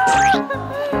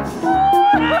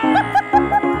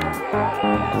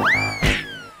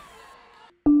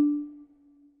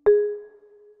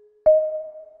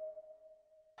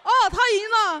哦，他赢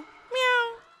了，喵！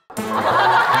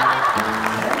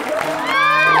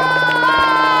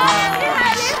厉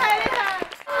害厉害厉害！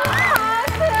好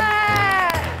可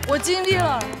爱！我尽力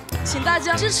了，请大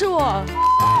家支持我。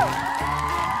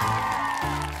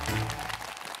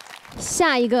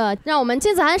下一个，让我们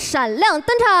金子涵闪亮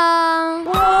登场！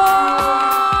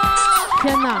哇！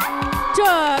天哪，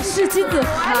这是金子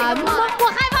涵吗？我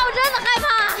害怕，我真的害怕。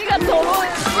这个走路，我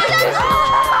真的。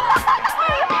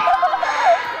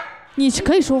你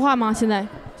可以说话吗？现在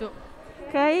就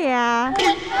可以啊。我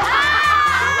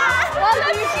的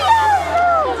天！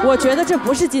我觉得这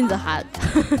不是金子涵，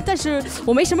但是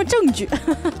我没什么证据。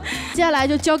接下来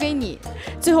就交给你，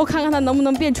最后看看他能不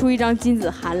能变出一张金子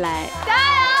涵来。加油，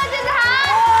金子涵！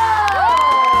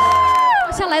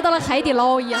像来到了海底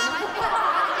捞一样。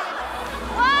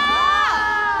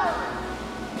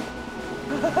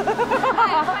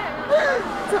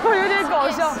最后有点搞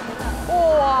笑。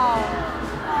哇！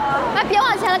哎，别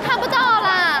往前了，看不到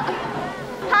了。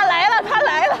他来了，他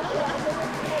来了！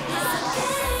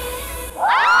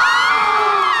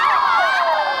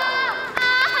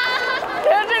觉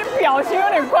得这表情有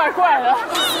点怪怪的。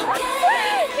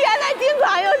天呐，金子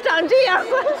涵又长这样，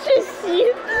我窒息，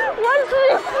我窒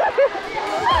息！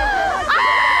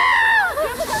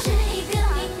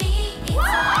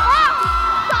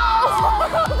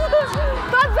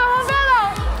他怎么变的？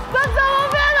他怎么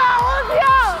变的？我的天！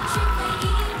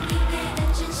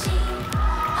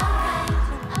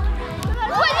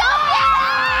我要变！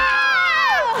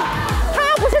他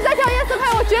要不是在跳夜色派，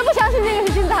我绝不相信这个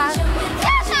是金子涵。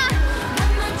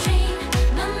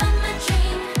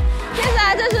金子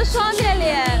涵这是双变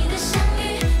脸。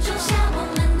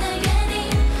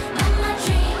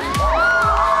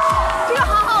这个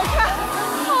好好看！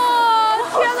哦，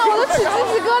天哪，我都起鸡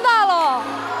皮疙瘩了，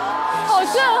好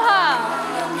震撼！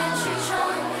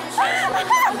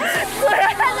果然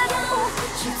还在哭，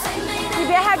你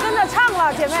别还跟着唱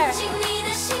了，姐妹。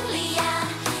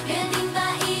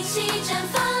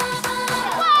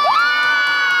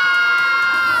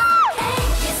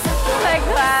太可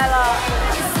爱了！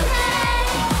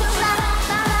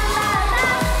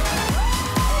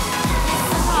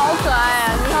好可爱啊！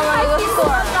你看看这个穗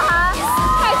儿，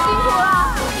太辛苦了。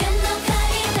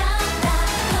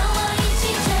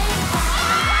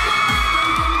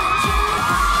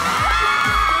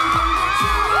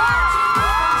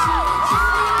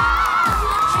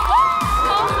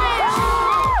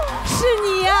是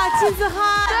你呀，金子涵！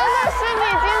真的是你，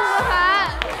金子涵，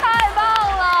太棒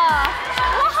了！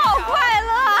我好快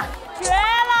乐，绝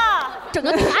了！整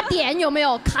个卡点有没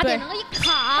有？卡点能够一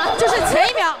卡，就是前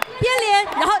一秒变脸，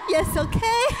然后 yes OK， 太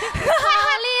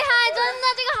厉害，真的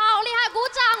这个好厉害，鼓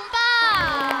掌吧！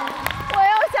我又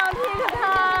想 pick 他，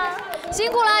辛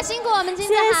苦了，辛苦我们金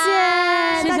子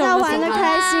涵，谢谢大家玩得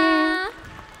开心。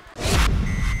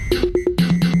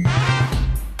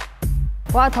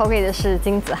我要投给的是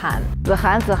金子涵，子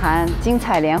涵，精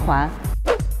彩连环。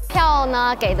票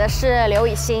呢给的是刘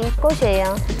以欣、郭雪莹、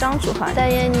张楚涵、戴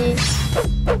燕妮。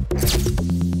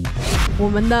我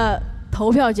们的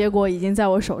投票结果已经在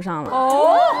我手上了。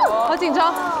哦，好紧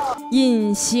张！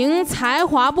隐形才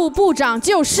华部部长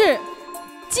就是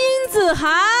金子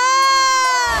涵，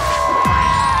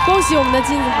恭喜我们的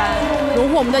金子涵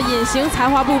荣获我们的隐形才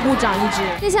华部部长一职。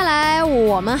接下来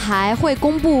我们还会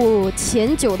公布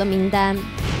前9的名单。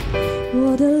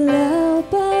我的老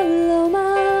爸老妈，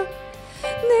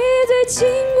你最亲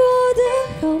我的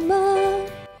好吗？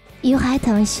于海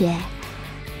同学，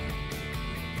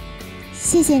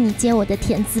谢谢你借我的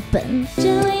填字本。这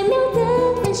微妙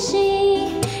的分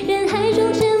析，人海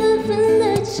中这万分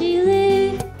的几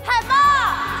率。海报，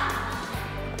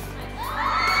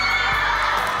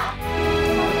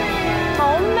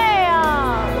好美啊！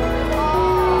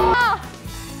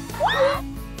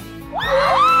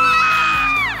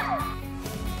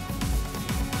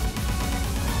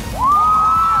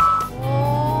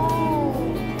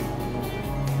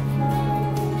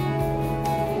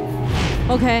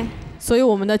 OK， 所以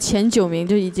我们的前9名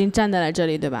就已经站在了这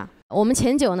里，对吧？我们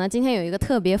前9呢，今天有一个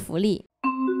特别福利，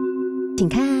请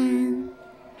看。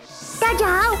大家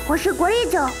好，我是国立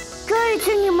总。这一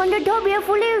次你们的特别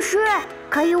福利是，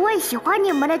可以为喜欢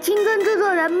你们的青春制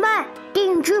作人们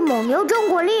定制蒙牛中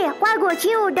果粒花果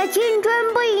7五的青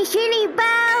春不饮行李包，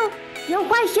有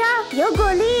花香，有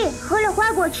果粒，喝了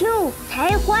花果7五，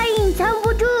才华隐藏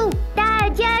不住，大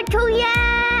家冲呀！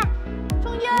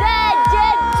冲呀！大家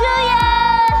冲呀！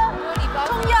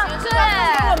冲呀！是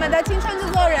我们的青春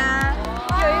制作人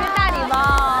有一个大礼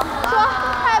包，说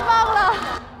太棒了！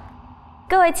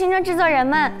各位青春制作人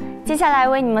们，接下来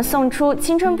为你们送出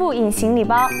青春部隐形礼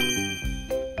包。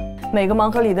每个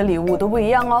盲盒里的礼物都不一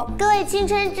样哦。各位青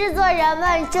春制作人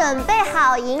们，准备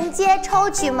好迎接抽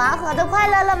取盲盒的快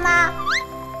乐了吗？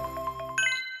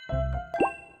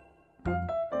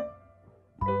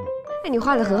哎，你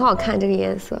画的很好看，这个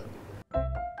颜色。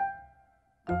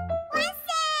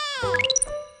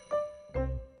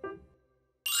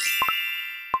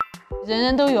人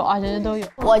人都有啊，人人都有。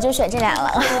我就选这俩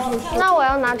了。那我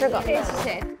要拿这个。这是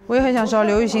谁？我也很想知道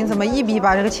刘雨欣怎么一笔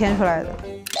把这个签出来的。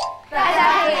大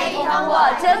家可以通过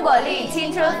真果粒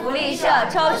青春福利社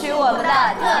抽取我们的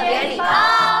特别礼包。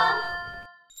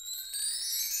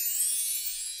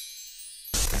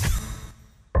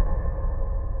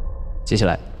接下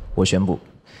来，我宣布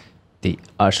第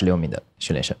26名的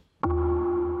训练生。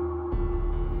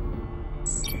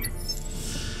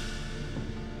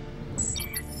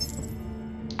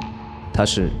他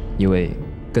是一位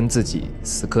跟自己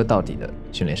死磕到底的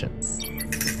训练生。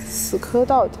死磕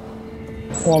到底？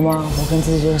我吗？我跟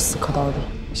自己就是死磕到底。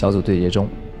小组对决中，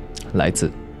来自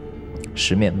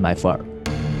十面埋伏尔。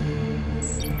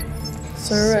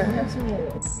孙瑞，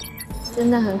真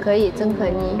的很可以，真可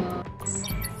以。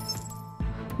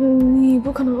你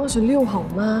不可能26好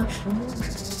吗？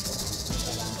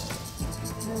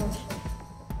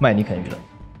麦尼肯娱乐，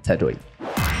蔡卓宜。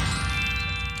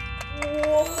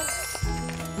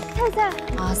菜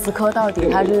啊，死磕到底，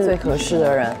他是最合适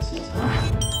的人。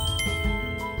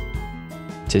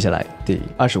接下来第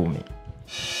25名，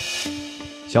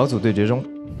小组对决中，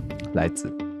来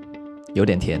自有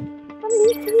点甜。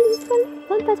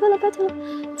拜托了，拜托了。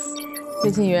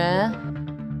叶静媛，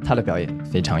他的表演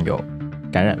非常有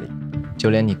感染力，就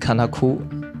连你看他哭，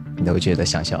你都会觉得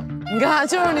想笑。你看，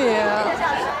就是你。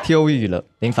TOV 娱乐，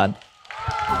林凡。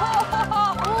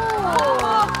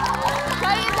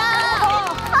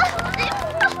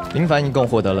林凡一共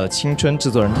获得了青春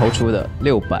制作人投出的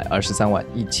623万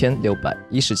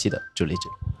1617的助力值。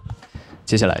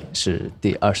接下来是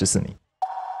第24名，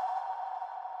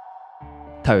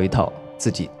他有一套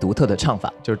自己独特的唱法，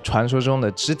就是传说中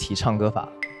的肢体唱歌法。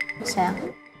谁啊？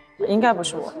应该不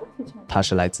是我。他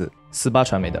是来自48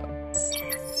传媒的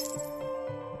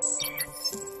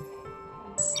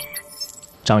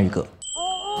张宇哥。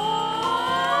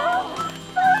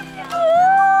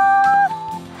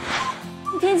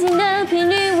天晴的频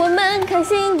率，我们开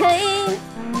心的音。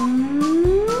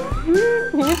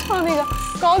你一唱那个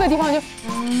高的地方就就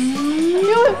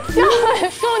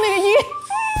那个音。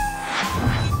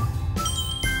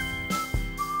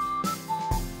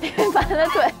林凡的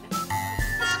腿，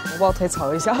我把我腿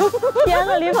草一下。天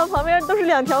哪，林凡旁边都是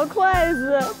2条筷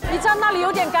子，你站那里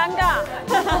有点尴尬。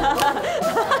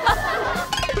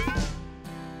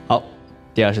好，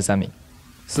第23名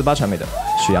，48传媒的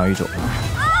许阳宇卓。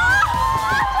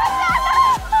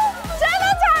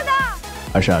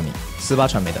22名，48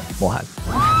传媒的莫涵。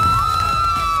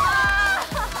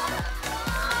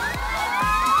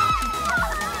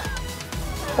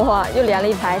哇，又连了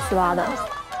一排48的。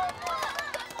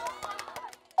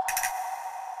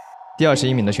第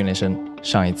21名的训练生，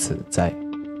上一次在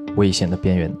危险的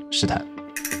边缘试探。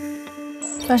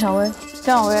段小薇，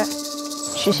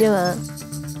许昕文，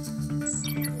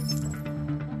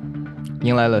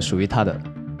迎来了属于他的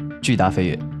巨大飞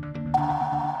跃。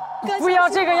不要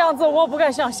这个样子，我不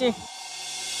敢相信。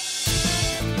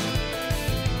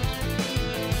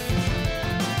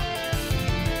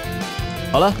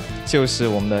好了，就是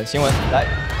我们的新闻，来。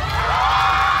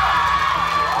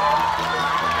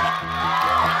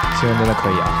新闻真的可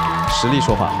以啊，实力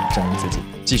说话，证明自己，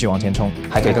继续往前冲，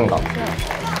还可以更高。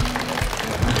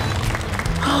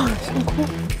啊，想哭。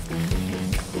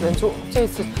忍住，这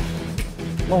次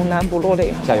猛男不落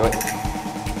泪。下一位，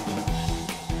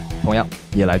同样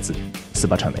也来自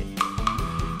48传媒，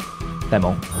戴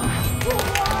萌。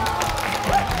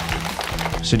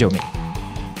19名，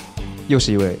又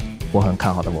是一位我很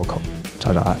看好的 vocal，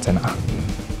 找找啊，在哪？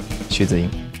徐子英。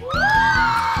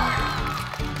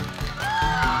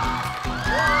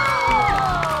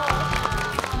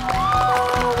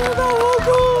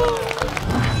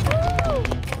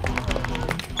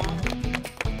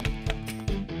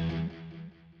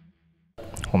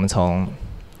从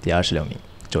第26名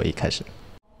周一开始。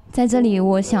在这里，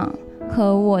我想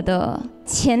和我的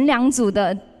前2组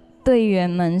的队员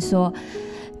们说，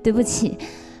对不起，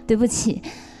对不起，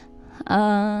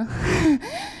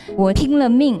我拼了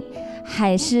命，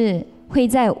还是会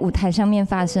在舞台上面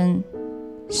发生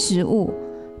失误，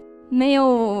没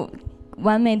有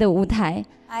完美的舞台。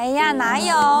哎呀，哪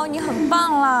有？你很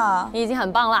棒了，你已经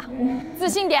很棒了，自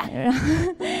信点。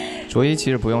卓一其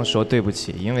实不用说对不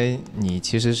起，因为你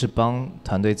其实是帮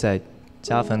团队在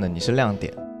加分的，你是亮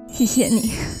点。谢谢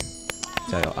你，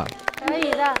加油啊！可以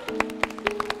的。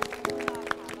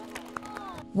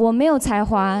我没有才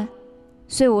华，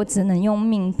所以我只能用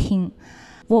命拼。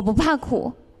我不怕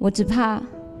苦，我只怕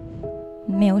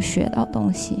没有学到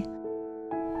东西。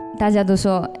大家都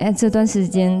说，哎，这段时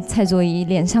间蔡卓宜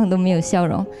脸上都没有笑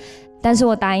容，但是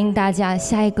我答应大家，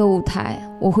下一个舞台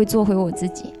我会做回我自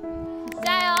己。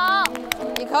加油，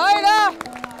你可以的。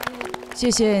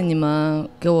谢谢你们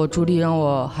给我助力，让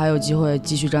我还有机会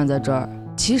继续站在这儿。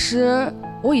其实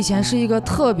我以前是一个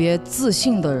特别自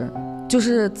信的人，就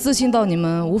是自信到你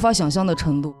们无法想象的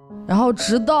程度。然后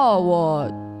直到我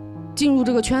进入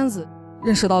这个圈子，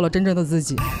认识到了真正的自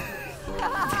己。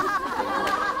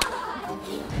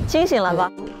清醒了吧？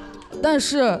但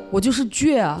是我就是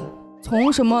倔啊，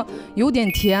从什么有点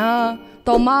甜啊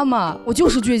到妈妈，我就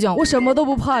是倔强，我什么都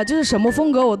不怕，就是什么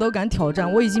风格我都敢挑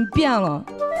战，我已经变了。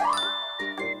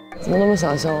怎么那么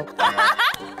想笑？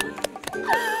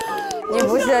你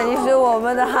不是，你是我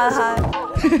们的憨憨。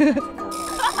你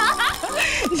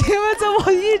们怎么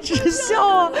一直笑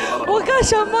啊？我干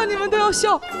什么你们都要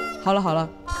笑？好了好了。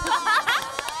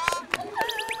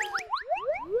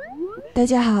大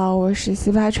家好，我是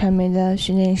48传媒的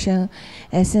训练生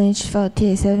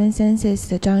SH47 Senses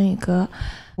的张宇哥。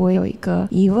我有一个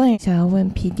疑问想要问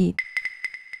PD。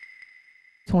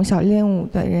从小练舞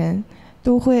的人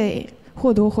都会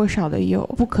或多或少的有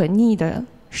不可逆的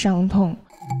伤痛，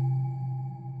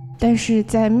但是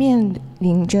在面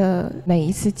临着每一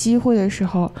次机会的时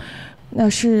候，那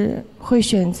是会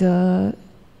选择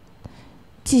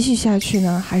继续下去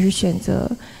呢，还是选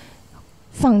择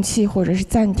放弃或者是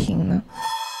暂停呢？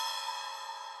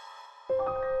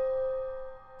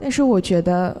但是我觉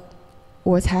得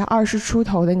我才20出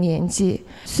头的年纪，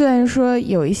虽然说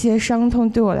有一些伤痛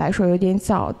对我来说有点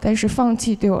早，但是放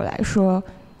弃对我来说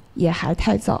也还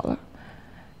太早了。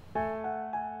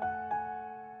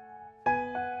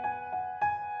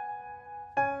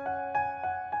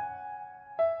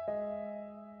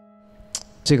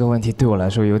这个问题对我来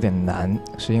说有点难，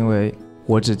是因为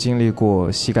我只经历过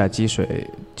膝盖积水、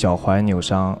脚踝扭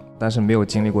伤，但是没有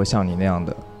经历过像你那样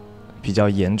的比较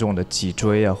严重的脊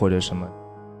椎啊或者什么。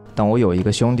但我有一个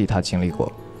兄弟，他经历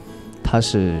过，他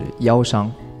是腰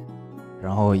伤，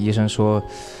然后医生说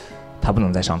他不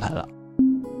能再上台了。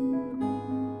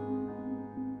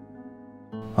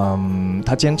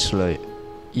他坚持了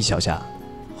1小下，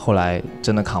后来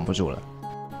真的扛不住了。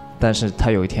但是他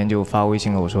有一天就发微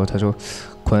信跟我说，他说：“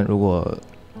坤，如果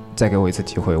再给我一次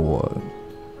机会，我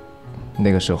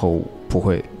那个时候不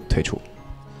会退出。”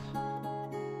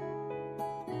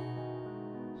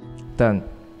但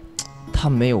他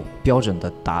没有标准的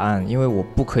答案，因为我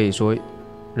不可以说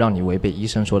让你违背医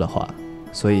生说的话，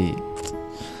所以，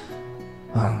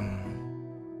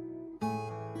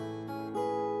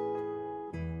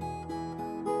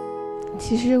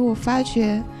其实我发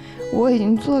觉我已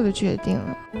经做了决定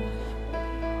了。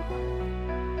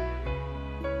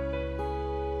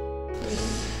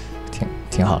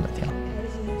挺好的，挺好的。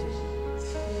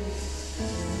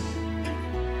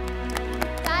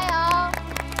加油！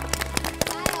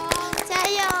加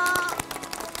油！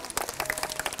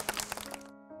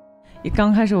一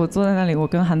刚开始我坐在那里，我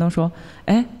跟韩东说：“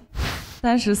哎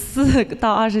，34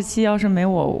到27，要是没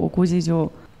我，我估计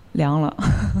就凉了。”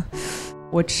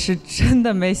我是真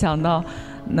的没想到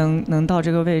能到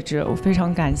这个位置，我非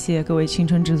常感谢各位青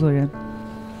春制作人，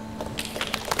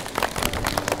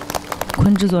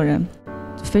坤制作人，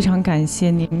非常感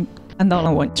谢您看到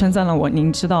了我，称赞了我，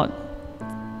您知道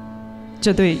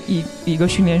这对一个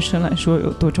训练生来说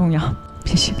有多重要，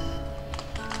谢谢。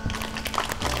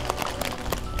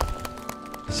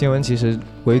新闻其实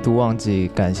唯独忘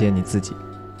记感谢你自己，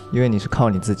因为你是靠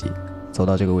你自己走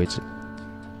到这个位置，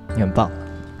你很棒。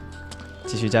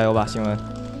继续加油吧，新闻。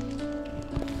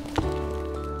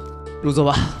入座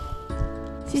吧。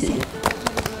谢谢。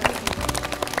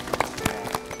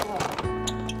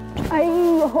哎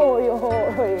呦呦！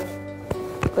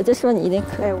我就说你一定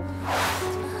可以。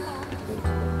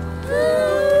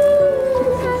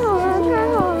太好了，太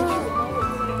好了！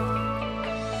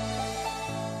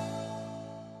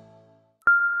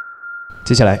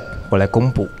接下来我来公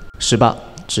布18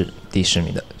至第10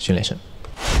名的训练生。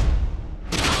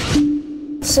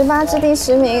18支第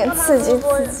10名，刺激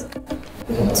刺激。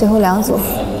最后2组。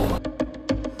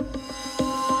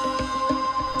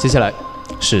接下来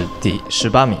是第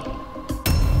18名，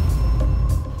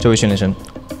这位训练生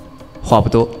话不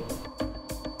多。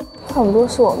话不多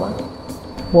是我吗？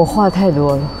我话太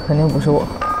多了，肯定不是我。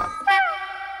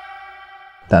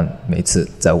但每次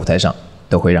在舞台上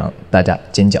都会让大家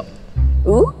尖叫。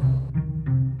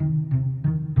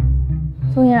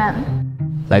宋依然，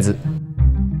来自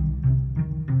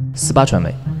48传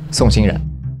媒，宋欣然。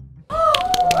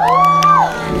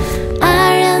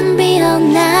R&B all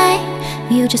night,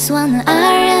 you just wanna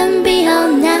R&B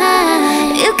all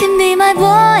night. You can be my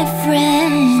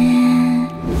boyfriend,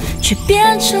 却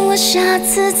变成了下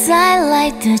次再来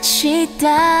的期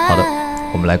待。好的，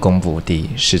我们来公布第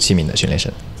17名的训练生。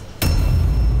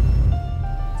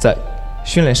在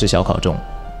训练室小考中，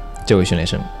这位训练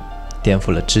生颠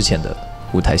覆了之前的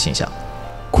舞台形象，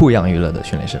酷样娱乐的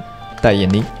训练生，戴眼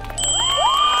钉。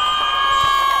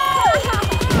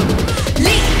立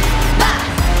马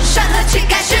上合起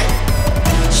开始，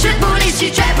是不离弃，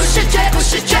绝不是，绝不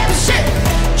是，绝不是，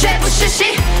绝不是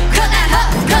戏，可奈何，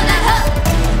可奈何，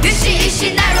与其一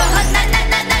喜奈若何，奈奈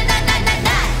奈奈奈奈奈奈。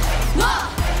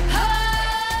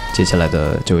接下来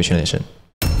的这位训练生，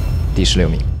第16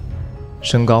名，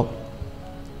身高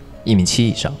1.7米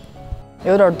以上。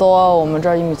有点多，我们这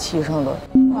儿1.7米以上的。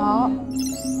好，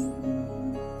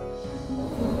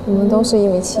我们都是1.7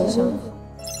米以上。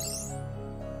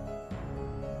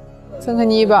曾可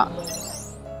妮吧。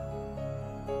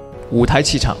舞台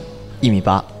气场1.8米，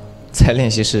在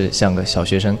练习室像个小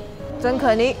学生。曾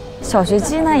可妮，小学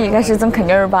鸡那应该是曾肯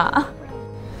妮儿吧？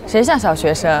谁像小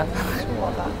学生？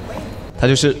他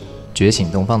就是觉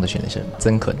醒东方的训练生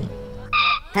曾可妮。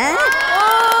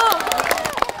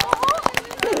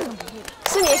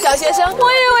是你小学生？我以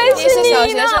为你是小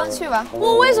你学生，去吧。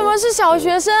我为什么是小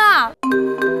学生啊？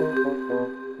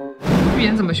预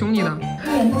言怎么凶你呢？预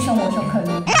言不凶我凶可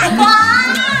妮。你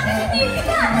看，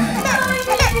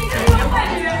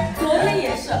坏女人，昨天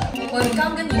也是。我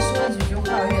刚跟你说了几句话，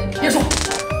我别说。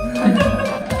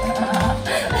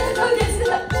重点是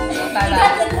轻松白白。你看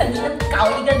曾可妮搞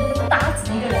一个打子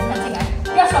的一个人他进来，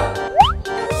不要说。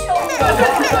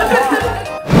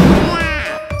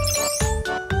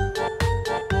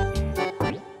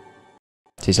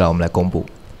接下来我们来公布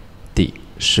第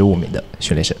15名的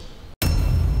训练生。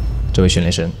这位训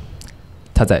练生，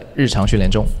他在日常训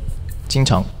练中经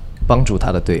常帮助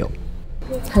他的队友。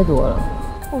太多了，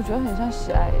我觉得很像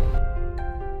喜爱。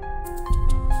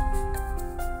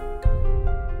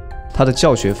他的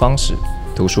教学方式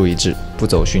独树一帜，不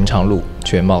走寻常路，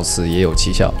却貌似也有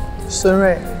奇效。孙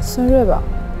瑞吧。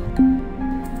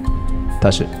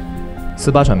他是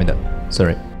48传媒的孙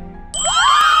瑞。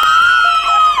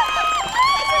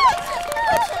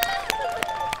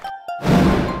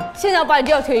现在把你这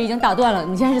条腿已经打断了，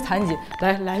你现在是残疾，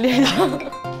来练一下。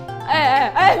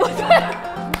哎，不对，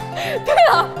对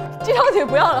了，这条腿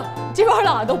不要了，这边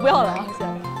俩都不要了啊，现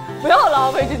在不要了啊，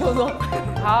魏军动作。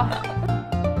好。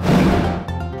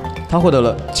他获得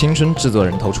了青春制作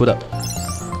人投出的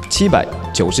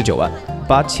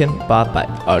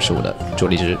7998825的助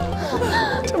力值。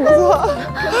真不错，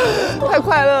太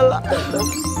快乐了。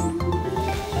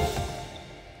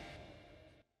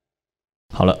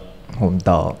好了，我们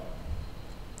到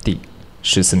第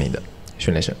14名的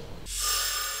训练生。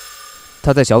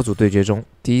他在小组对决中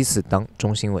第一次当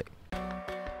中心位，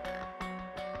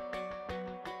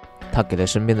他给了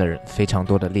身边的人非常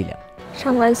多的力量。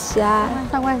上官喜爱，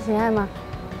上官喜爱吗？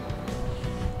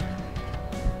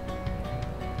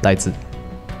来自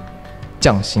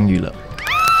匠心娱乐，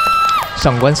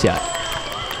上官喜爱。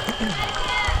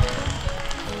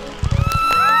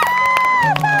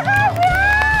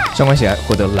上官喜爱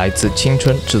获得来自青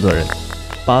春制作人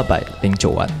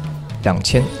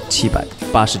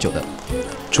8092789的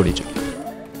助力值。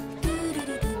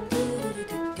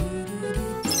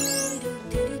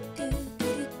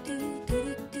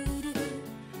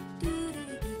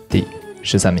第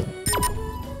13名，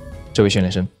这位训练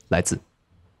生来自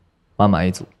妈妈 A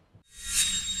组。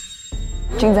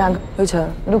金赞、刘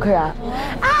晨、陆可然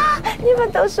啊，你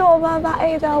们都是我妈妈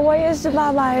A 的，我也是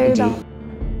妈妈 A 的。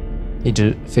一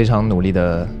直非常努力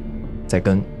的在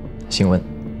跟新闻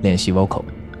练习 vocal。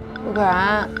陆可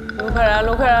然。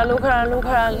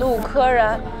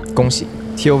恭喜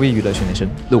TOV 娱乐训练生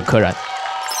陆柯然。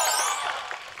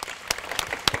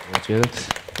我觉得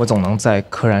我总能在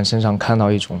柯然身上看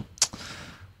到一种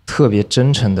特别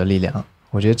真诚的力量，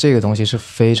我觉得这个东西是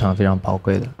非常非常宝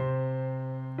贵的，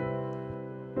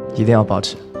一定要保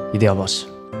持，一定要保持。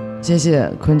谢谢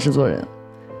坤制作人。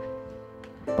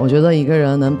我觉得一个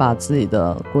人能把自己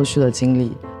的过去的经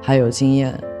历还有经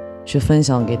验去分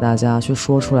享给大家，去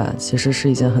说出来，其实是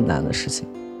一件很难的事情。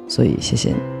所以谢谢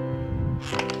你，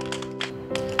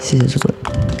谢谢制作人。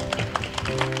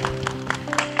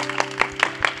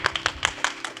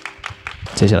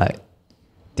接下来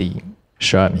第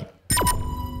12名，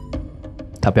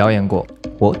他表演过《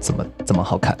我怎么这么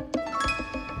好看》。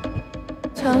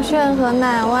程炫和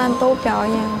乃万都表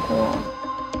演过。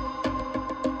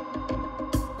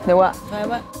哪万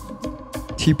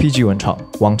？TPG 文创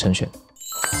汪晨璇。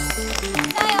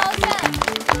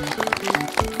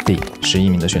第11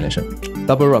名的训练生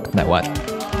Double Rock 乃万。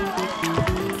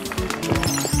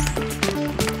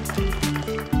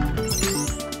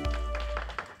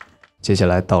接下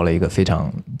来到了一个非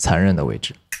常残忍的位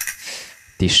置，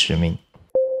第10名，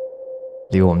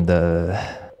离我们的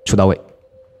出道位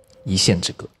一线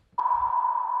之隔。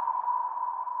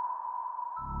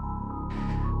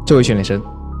这位训练生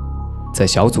在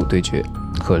小组对决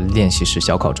和练习室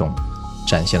小考中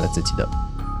展现了自己的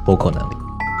vocal 能力。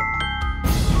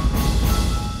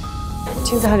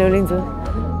金子和刘令姿，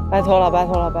拜托了，拜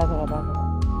托了，拜托了，拜托了。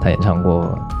他演唱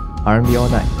过 R&B All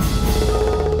Night。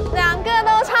两个都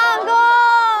唱过。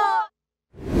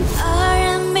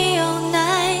R&B All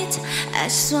Night， I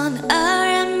just want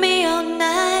R&B All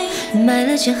Night。买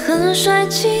了件很帅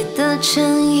气的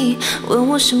衬衣，问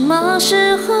我什么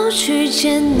时候去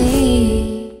见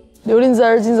你。刘令姿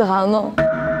还是金子涵呢？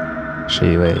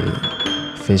是一位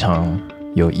非常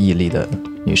有毅力的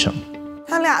女生。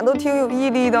他俩都挺有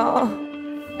毅力的。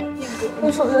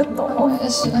我手在抖。我也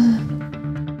是。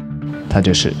她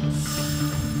就是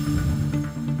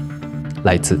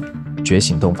来自觉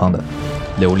醒东方的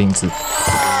刘令姿。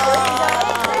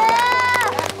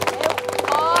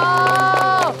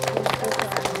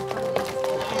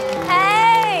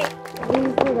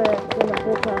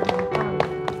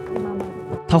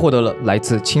他获得了来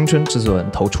自青春制作人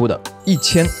投出的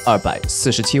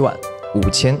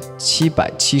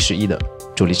12475771的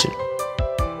助力值，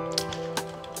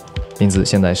名字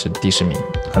现在是第10名，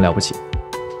很了不起，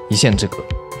一线之隔。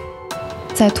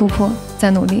再突破，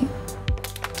再努力。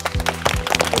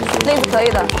那是可以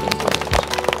的。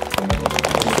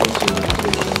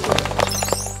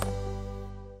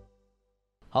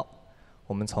好，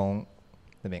我们从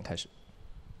那边开始。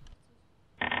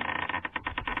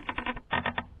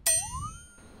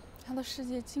他的世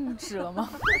界静止了吗？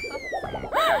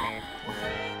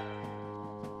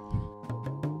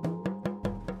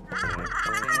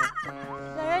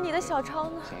圆圆，你的小抄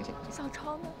呢？小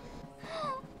抄呢？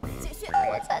姐姐，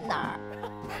我在哪儿？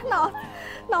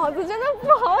脑子真的不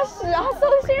好使啊！宋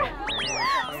欣然，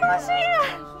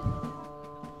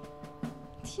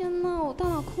天哪，我大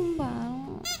脑空白了。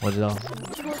我知道。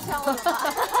抽象了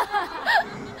吧？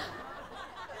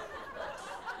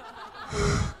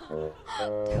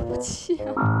对不起。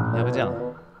要不这样，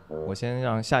我先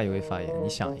让下一位发言，你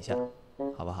想一下，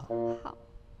好不好？好。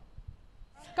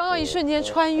刚刚一瞬间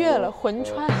穿越了，魂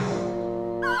穿，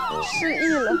失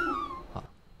忆了。好，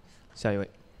下一位。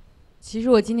其实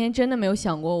我今天真的没有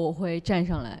想过我会站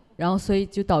上来，然后所以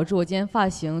就导致我今天发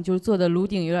型就是做的颅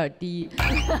顶有点低，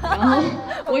然后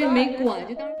我也没管，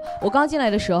就当我刚进来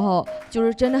的时候就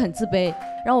是真的很自卑，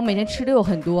然后我每天吃的又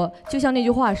很多，就像那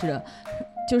句话似的。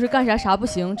就是干啥啥不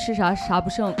行，吃啥啥不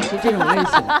剩，就这种类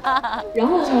型。然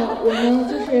后呢，我们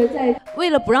就是在为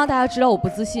了不让大家知道我不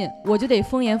自信，我就得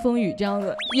风言风语这样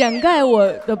子掩盖我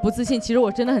的不自信。其实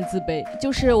我真的很自卑。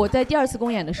就是我在第2次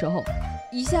公演的时候，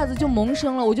一下子就萌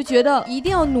生了，我就觉得一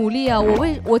定要努力啊！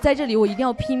我在这里，我一定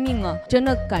要拼命啊！真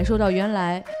的感受到原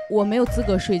来我没有资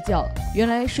格睡觉，原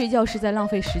来睡觉是在浪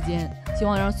费时间。希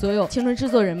望让所有青春制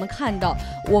作人们看到，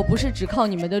我不是只靠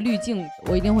你们的滤镜，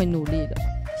我一定会努力的。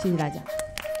谢谢大家。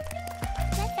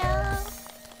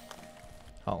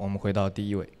好，我们回到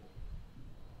第1位。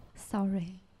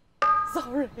Sorry。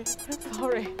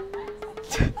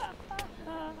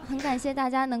很感谢大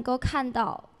家能够看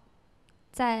到，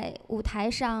在舞台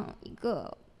上一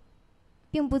个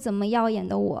并不怎么耀眼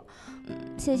的我。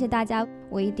谢谢大家，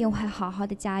我一定会好好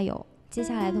的加油。接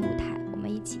下来的舞台，我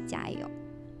们一起加油。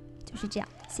就是这样，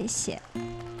谢谢。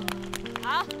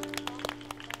好。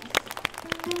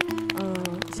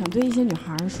想对一些女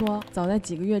孩说，早在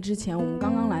几个月之前，我们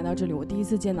刚刚来到这里，我第一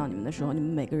次见到你们的时候，你们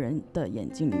每个人的眼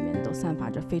睛里面都散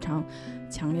发着非常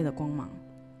强烈的光芒。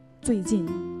最近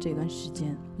这段时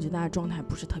间，我觉得大家状态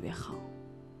不是特别好，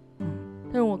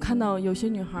但是我看到有些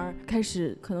女孩开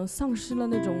始可能丧失了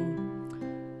那种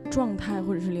状态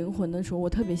或者是灵魂的时候，我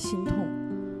特别心痛。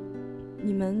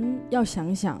你们要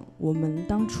想想，我们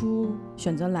当初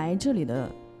选择来这里的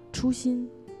初心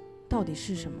到底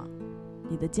是什么？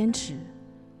你的坚持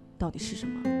到底是什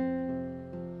么？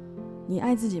你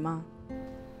爱自己吗？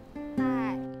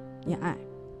爱。你爱。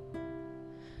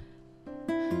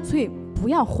所以不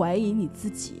要怀疑你自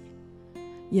己，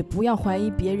也不要怀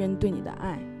疑别人对你的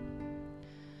爱。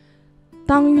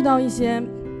当遇到一些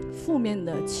负面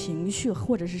的情绪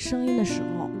或者是声音的时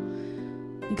候，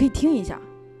你可以听一下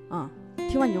啊，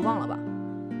听完你就忘了吧。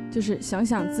就是想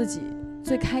想自己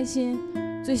最开心、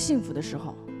最幸福的时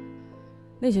候，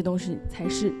那些东西才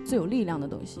是最有力量的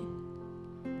东西。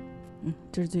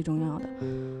这是最重要的。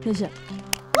那是。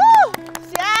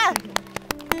贤，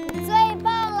你最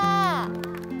棒了！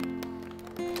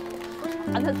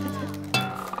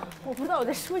我不知道我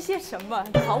在说些什么，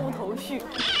毫无头绪。你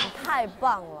太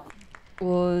棒了！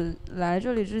我来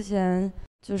这里之前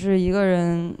就是一个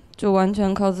人，就完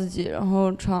全靠自己，然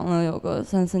后闯了有个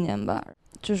3、4年吧。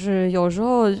就是有时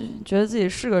候觉得自己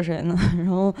是个谁呢？然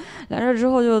后来这之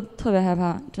后就特别害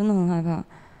怕，真的很害怕，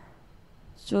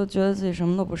就觉得自己什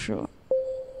么都不是了。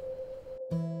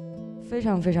非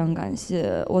常非常感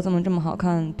谢我怎么这么好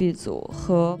看 B 组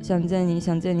和想见你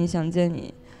想见你想见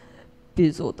你 B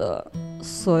组的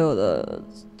所有的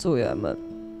组员们。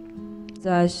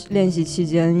在练习期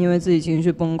间，因为自己情绪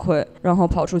崩溃，然后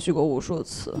跑出去过无数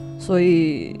次，所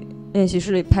以练习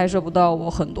室里拍摄不到我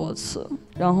很多次。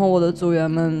然后我的组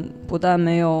员们不但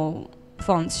没有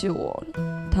放弃我，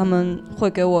他们会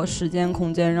给我时间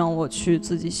空间让我去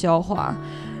自己消化，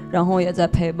然后也在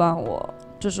陪伴我，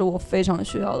这是我非常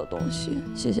需要的东西。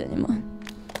谢谢你们。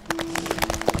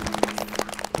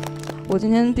我今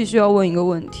天必须要问一个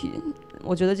问题，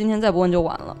我觉得今天再不问就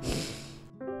晚了。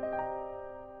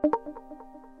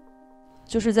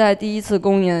就是在第一次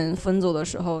公演分组的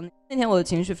时候，那天我的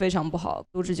情绪非常不好。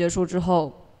录制结束之后，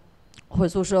回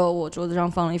宿舍，我桌子上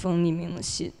放了一封匿名的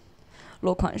信，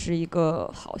落款是一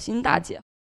个好心大姐。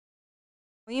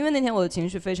因为那天我的情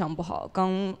绪非常不好，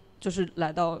刚就是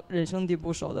来到人生地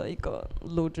不熟的一个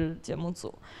录制节目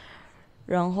组，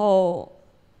然后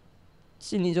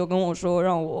信里就跟我说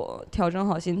让我调整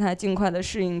好心态，尽快的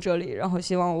适应这里，然后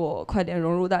希望我快点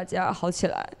融入大家，好起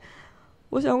来。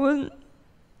我想问，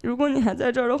如果你还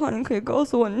在这儿的话，你可以告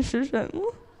诉我你是谁吗？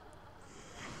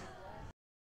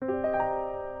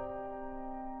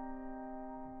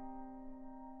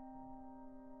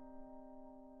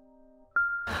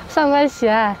上官喜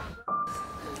爱，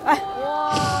哎，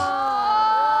哇，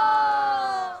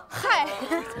嗨，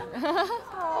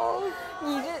好，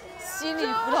你这心理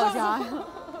辅导家，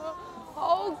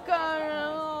好感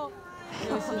人哦，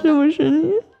是不是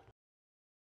你？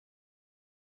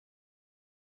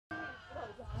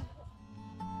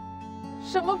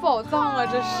什么宝藏啊，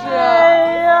这是！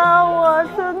哎呀，我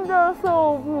真的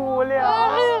受不了！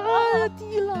哎呀，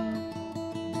低了。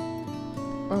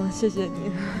谢谢你，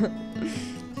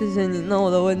谢谢你。那我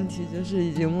的问题就是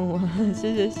已经问完了，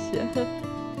谢谢谢。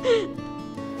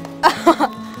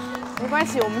没关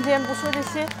系，我们今天不说这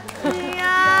些。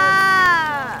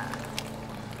呀！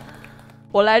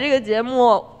我来这个节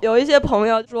目，有一些朋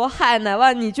友说：“嗨，乃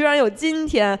万，你居然有今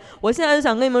天！”我现在就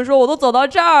想跟你们说，我都走到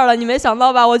这儿了，你没想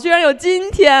到吧？我居然有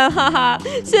今天，哈哈！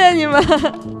谢谢你们。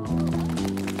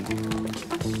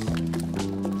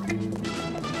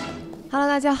Hello，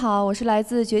 大家好，我是来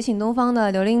自觉醒东方的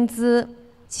刘令姿。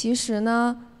其实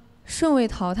呢，顺位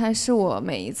淘汰是我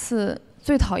每一次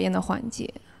最讨厌的环节，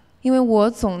因为我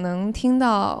总能听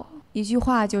到一句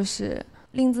话，就是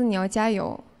“令姿，你要加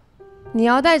油。”你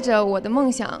要带着我的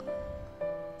梦想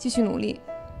继续努力。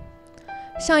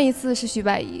上一次是徐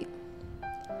百怡，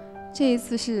这一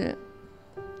次是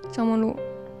张梦露。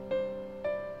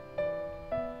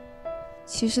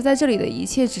其实在这里的一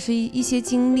切只是一些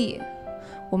经历，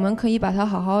我们可以把它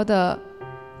好好的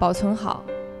保存好，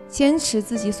坚持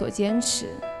自己所坚持，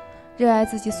热爱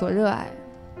自己所热爱。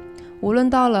无论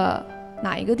到了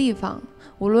哪一个地方，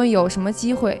无论有什么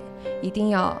机会，一定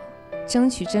要争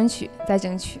取再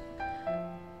争取。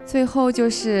最后就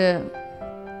是，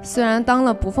虽然当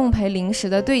了不奉陪临时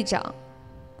的队长，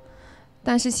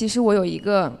但是其实我有一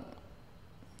个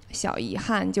小遗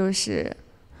憾，就是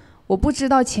我不知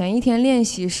道前一天练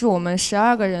习是我们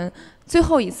12个人最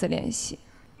后一次练习，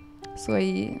所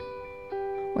以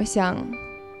我想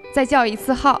再叫一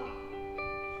次号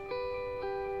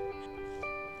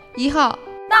，1号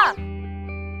到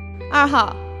，2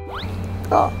号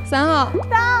到，3号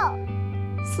到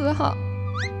，4号。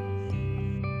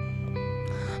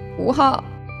5号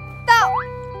到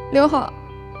，6号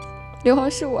，6号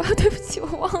是我，对不起，我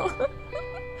忘了。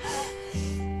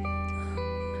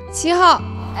7号，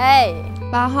哎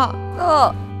，8号，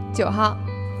到，9号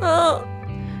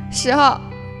，10号，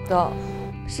到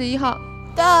，11号，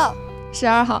到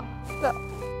，12号，到。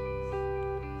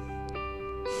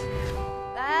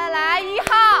来1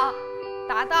号，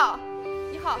达到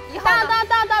，1号，到，2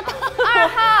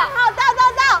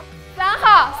号，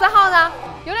到，3号呢？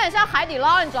有点像海底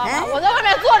捞，你知道吗？我在外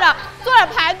面坐着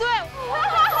排队。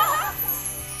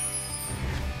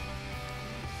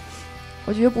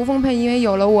我觉得不奉陪因为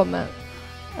有了我们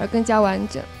而更加完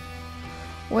整，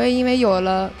我也因为有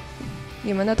了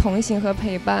你们的同行和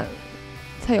陪伴，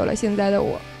才有了现在的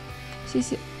我。谢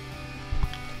谢。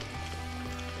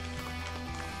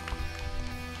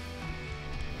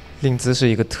令姿是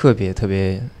一个特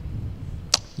别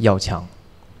要强，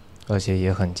而且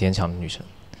也很坚强的女生。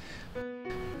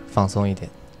放松一点，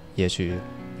也许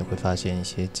你会发现一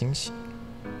些惊喜。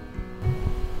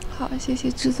好，谢谢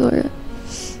制作人。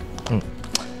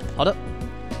好的，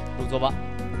入座吧。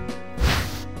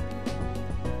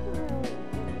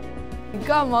你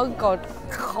干嘛搞？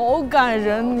好感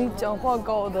人，你讲话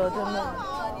搞的真的。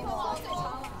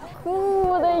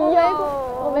我的腰，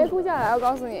我没哭下来，我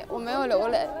告诉你，我没有流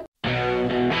泪。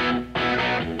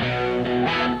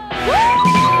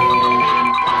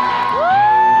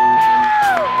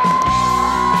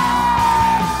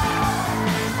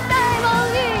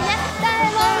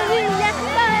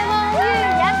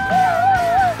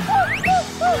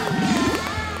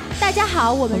大家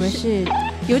好，我们是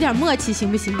有点默契，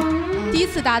行不行？第一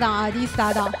次搭档啊，第一次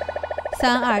搭档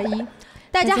，3、2、1。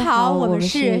大家好，我们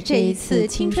是这一次《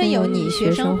青春有你》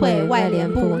学生会外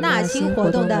联部纳新活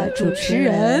动的主持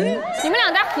人。你们俩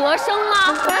在和声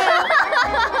吗？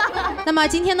那么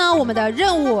今天呢，我们的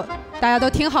任务大家都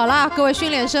听好了，各位训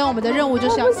练生，我们的任务就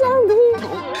是要，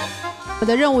我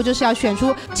的任务就是要选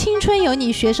出《青春有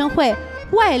你》学生会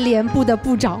外联部的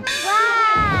部长。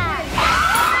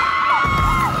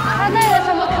他带了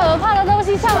什么可怕的东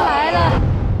西上来了？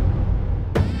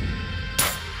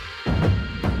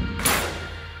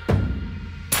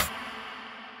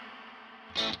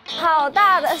好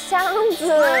大的箱子！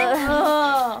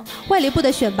外联部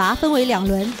的选拔分为2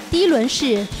轮，第一轮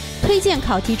是推荐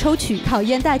考题抽取，考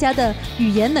验大家的语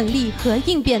言能力和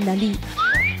应变能力。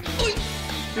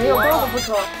没有多的不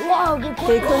抽。哇，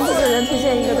给昆制作人推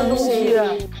荐一个东西。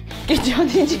给张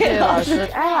天健老师、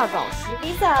艾拉导师、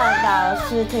Lisa 导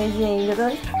师推荐一个东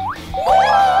西。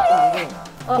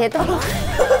别动！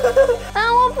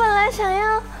我本来想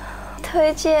要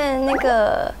推荐那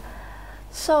个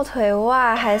瘦腿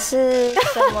袜还是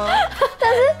什么，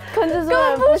但是昆制作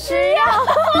人不需要。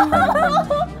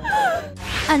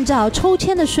按照抽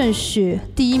签的顺序，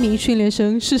第1名训练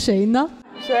生是谁呢？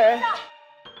谁？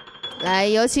来，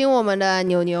有请我们的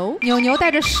牛牛。牛牛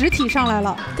带着实体上来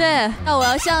了。对，那我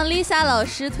要向 Lisa 老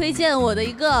师推荐我的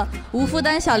一个无负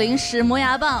担小零食磨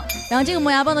牙棒。然后这个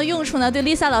磨牙棒的用处呢，对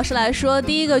Lisa 老师来说，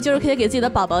第一个就是可以给自己的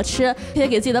宝宝吃，可以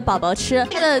给自己的宝宝吃。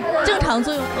它的正常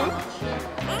作用。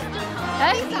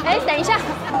等一下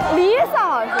，Lisa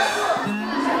老师，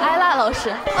艾拉老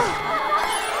师。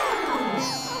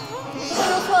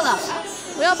说错了，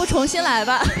我要不重新来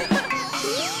吧。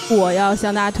我要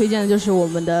向大家推荐的就是我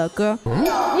们的歌。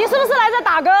你是不是来这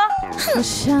打歌？我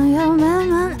想要慢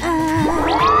慢爱，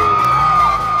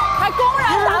还公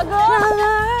然打歌。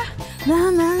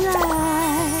慢慢来。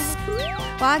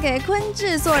我要给昆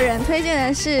制作人推荐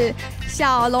的是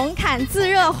小龙坎自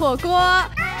热火锅。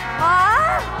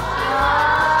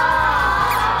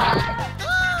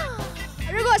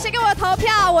如果谁给我投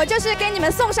票，我就是给你们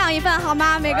送上一份，好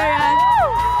吗？每个人。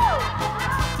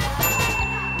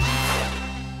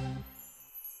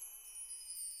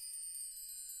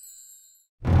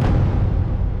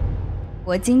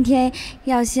我今天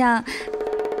要向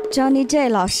Johnny J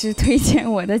老师推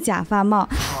荐我的假发帽，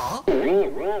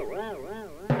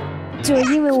就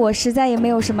因为我实在也没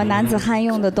有什么男子汉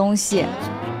用的东西，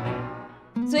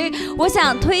所以我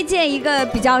想推荐一个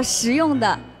比较实用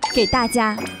的给大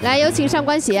家。来，有请上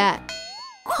官喜爱。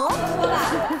第2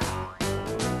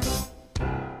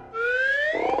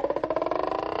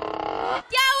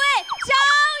位张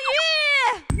宇。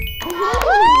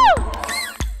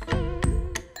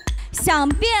想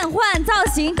变换造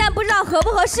型但不知道合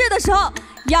不合适的时候，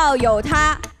要有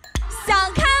它。想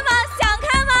看吗？想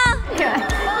看吗？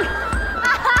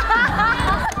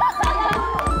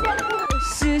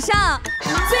史上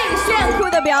最炫酷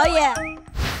的表演。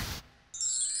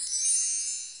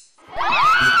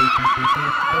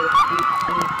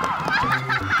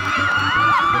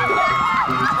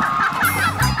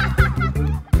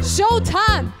Show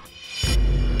time！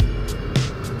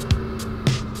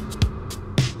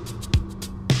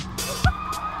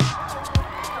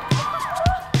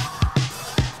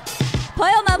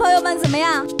朋友们怎么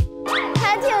样？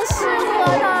还挺适合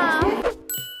的。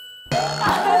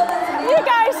你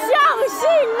敢相信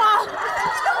吗？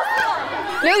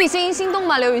刘雨欣，心动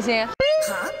吗？刘雨欣。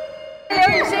刘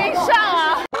雨欣上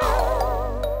啊！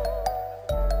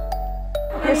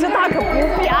可是大可不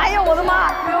必。哎呀，我的妈！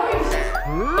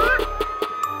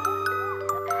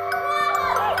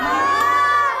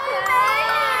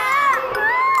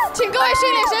请各位训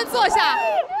练生坐下。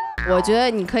我觉得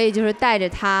你可以就是带着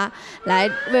他来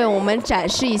为我们展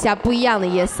示一下不一样的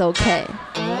Yes OK。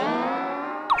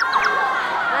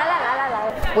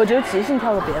来，我觉得即兴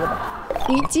跳个别的吧。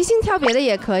你即兴跳别的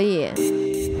也可以。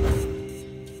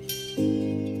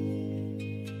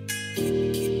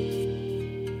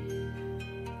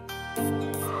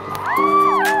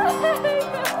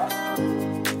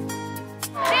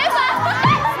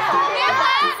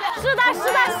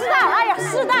试戴，哎呀，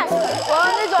试戴！我要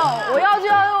那种，我要就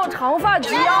要那种长发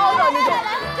及腰的那种，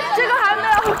这个还没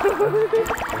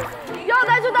有，要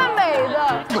戴就戴美的。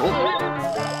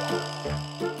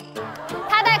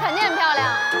他戴肯定很漂亮。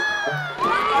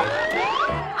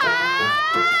啊，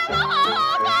他好好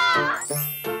看！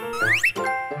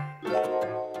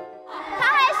他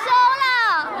害羞了。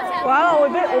完了，我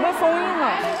被封印了。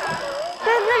但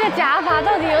是那个假发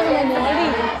到底有什么魔力？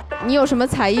你有什么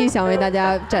才艺想为大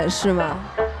家展示吗？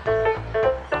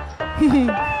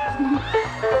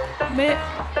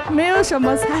没有什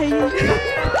么才艺，连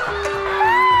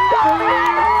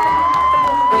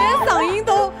嗓音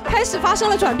都开始发生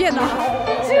了转变呢。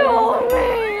救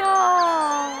命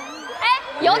啊！哎，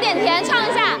有点甜，唱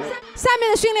一下。下面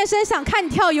的训练生想看你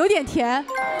跳有点甜，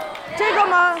这个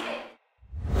吗？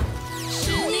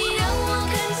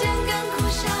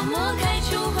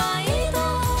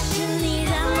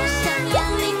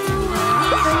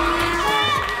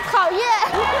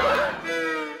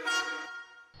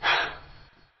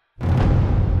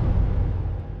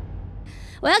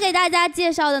我要给大家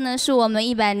介绍的呢，是我们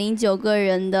109个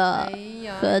人的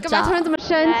合照。干嘛突然这么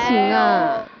煽情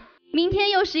啊？明天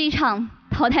又是一场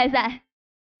淘汰赛，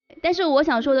但是我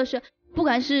想说的是，不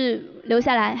管是留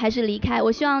下来还是离开，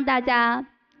我希望大家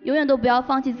永远都不要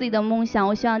放弃自己的梦想。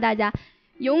我希望大家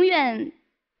永远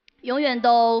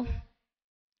都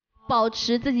保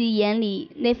持自己眼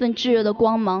里那份炙热的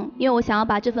光芒，因为我想要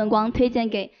把这份光推荐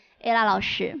给 ella 老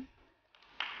师。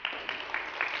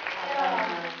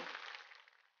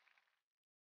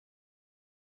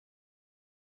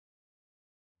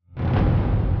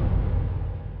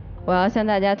我要向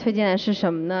大家推荐的是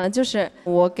什么呢？就是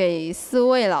我给4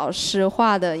位老师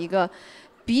画的一个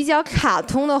比较卡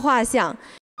通的画像。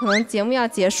可能节目要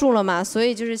结束了嘛，所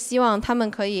以就是希望他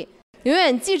们可以永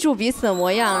远记住彼此的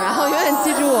模样，然后永远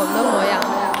记住我们的模样。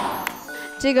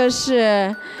这个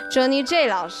是 Johnny J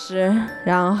老师，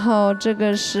然后这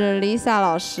个是 Lisa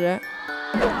老师，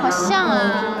好像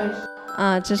啊。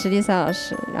啊，这是 Lisa 老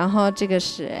师，然后这个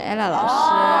是 ella 老师。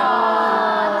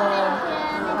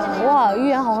哇，玉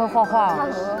言好会画画，好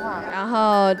会画。然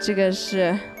后这个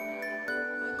是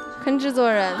坑制作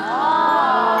人。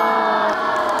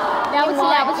了不起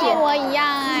了不起，一模一样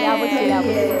哎。了不起了不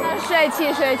起，帅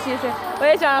气帅气帅！我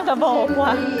也想让他帮我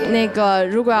画。那个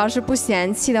如果要是不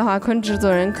嫌弃的话，坑制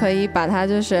作人可以把它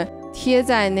就是贴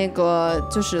在那个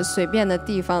就是随便的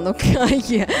地方都可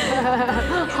以。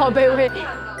好卑微。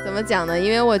怎么讲呢？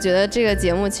因为我觉得这个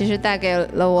节目其实带给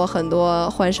了我很多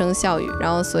欢声笑语，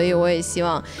然后所以我也希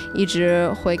望一直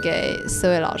会给4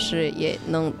位老师也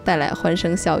能带来欢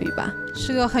声笑语吧。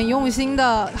是个很用心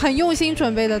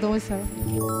准备的东西。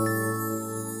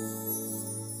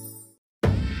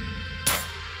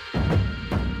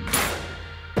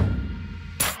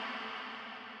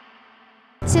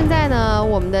现在呢，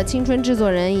我们的青春制作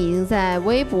人已经在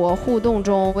微博互动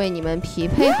中为你们匹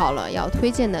配好了要推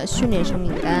荐的训练生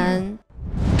名单。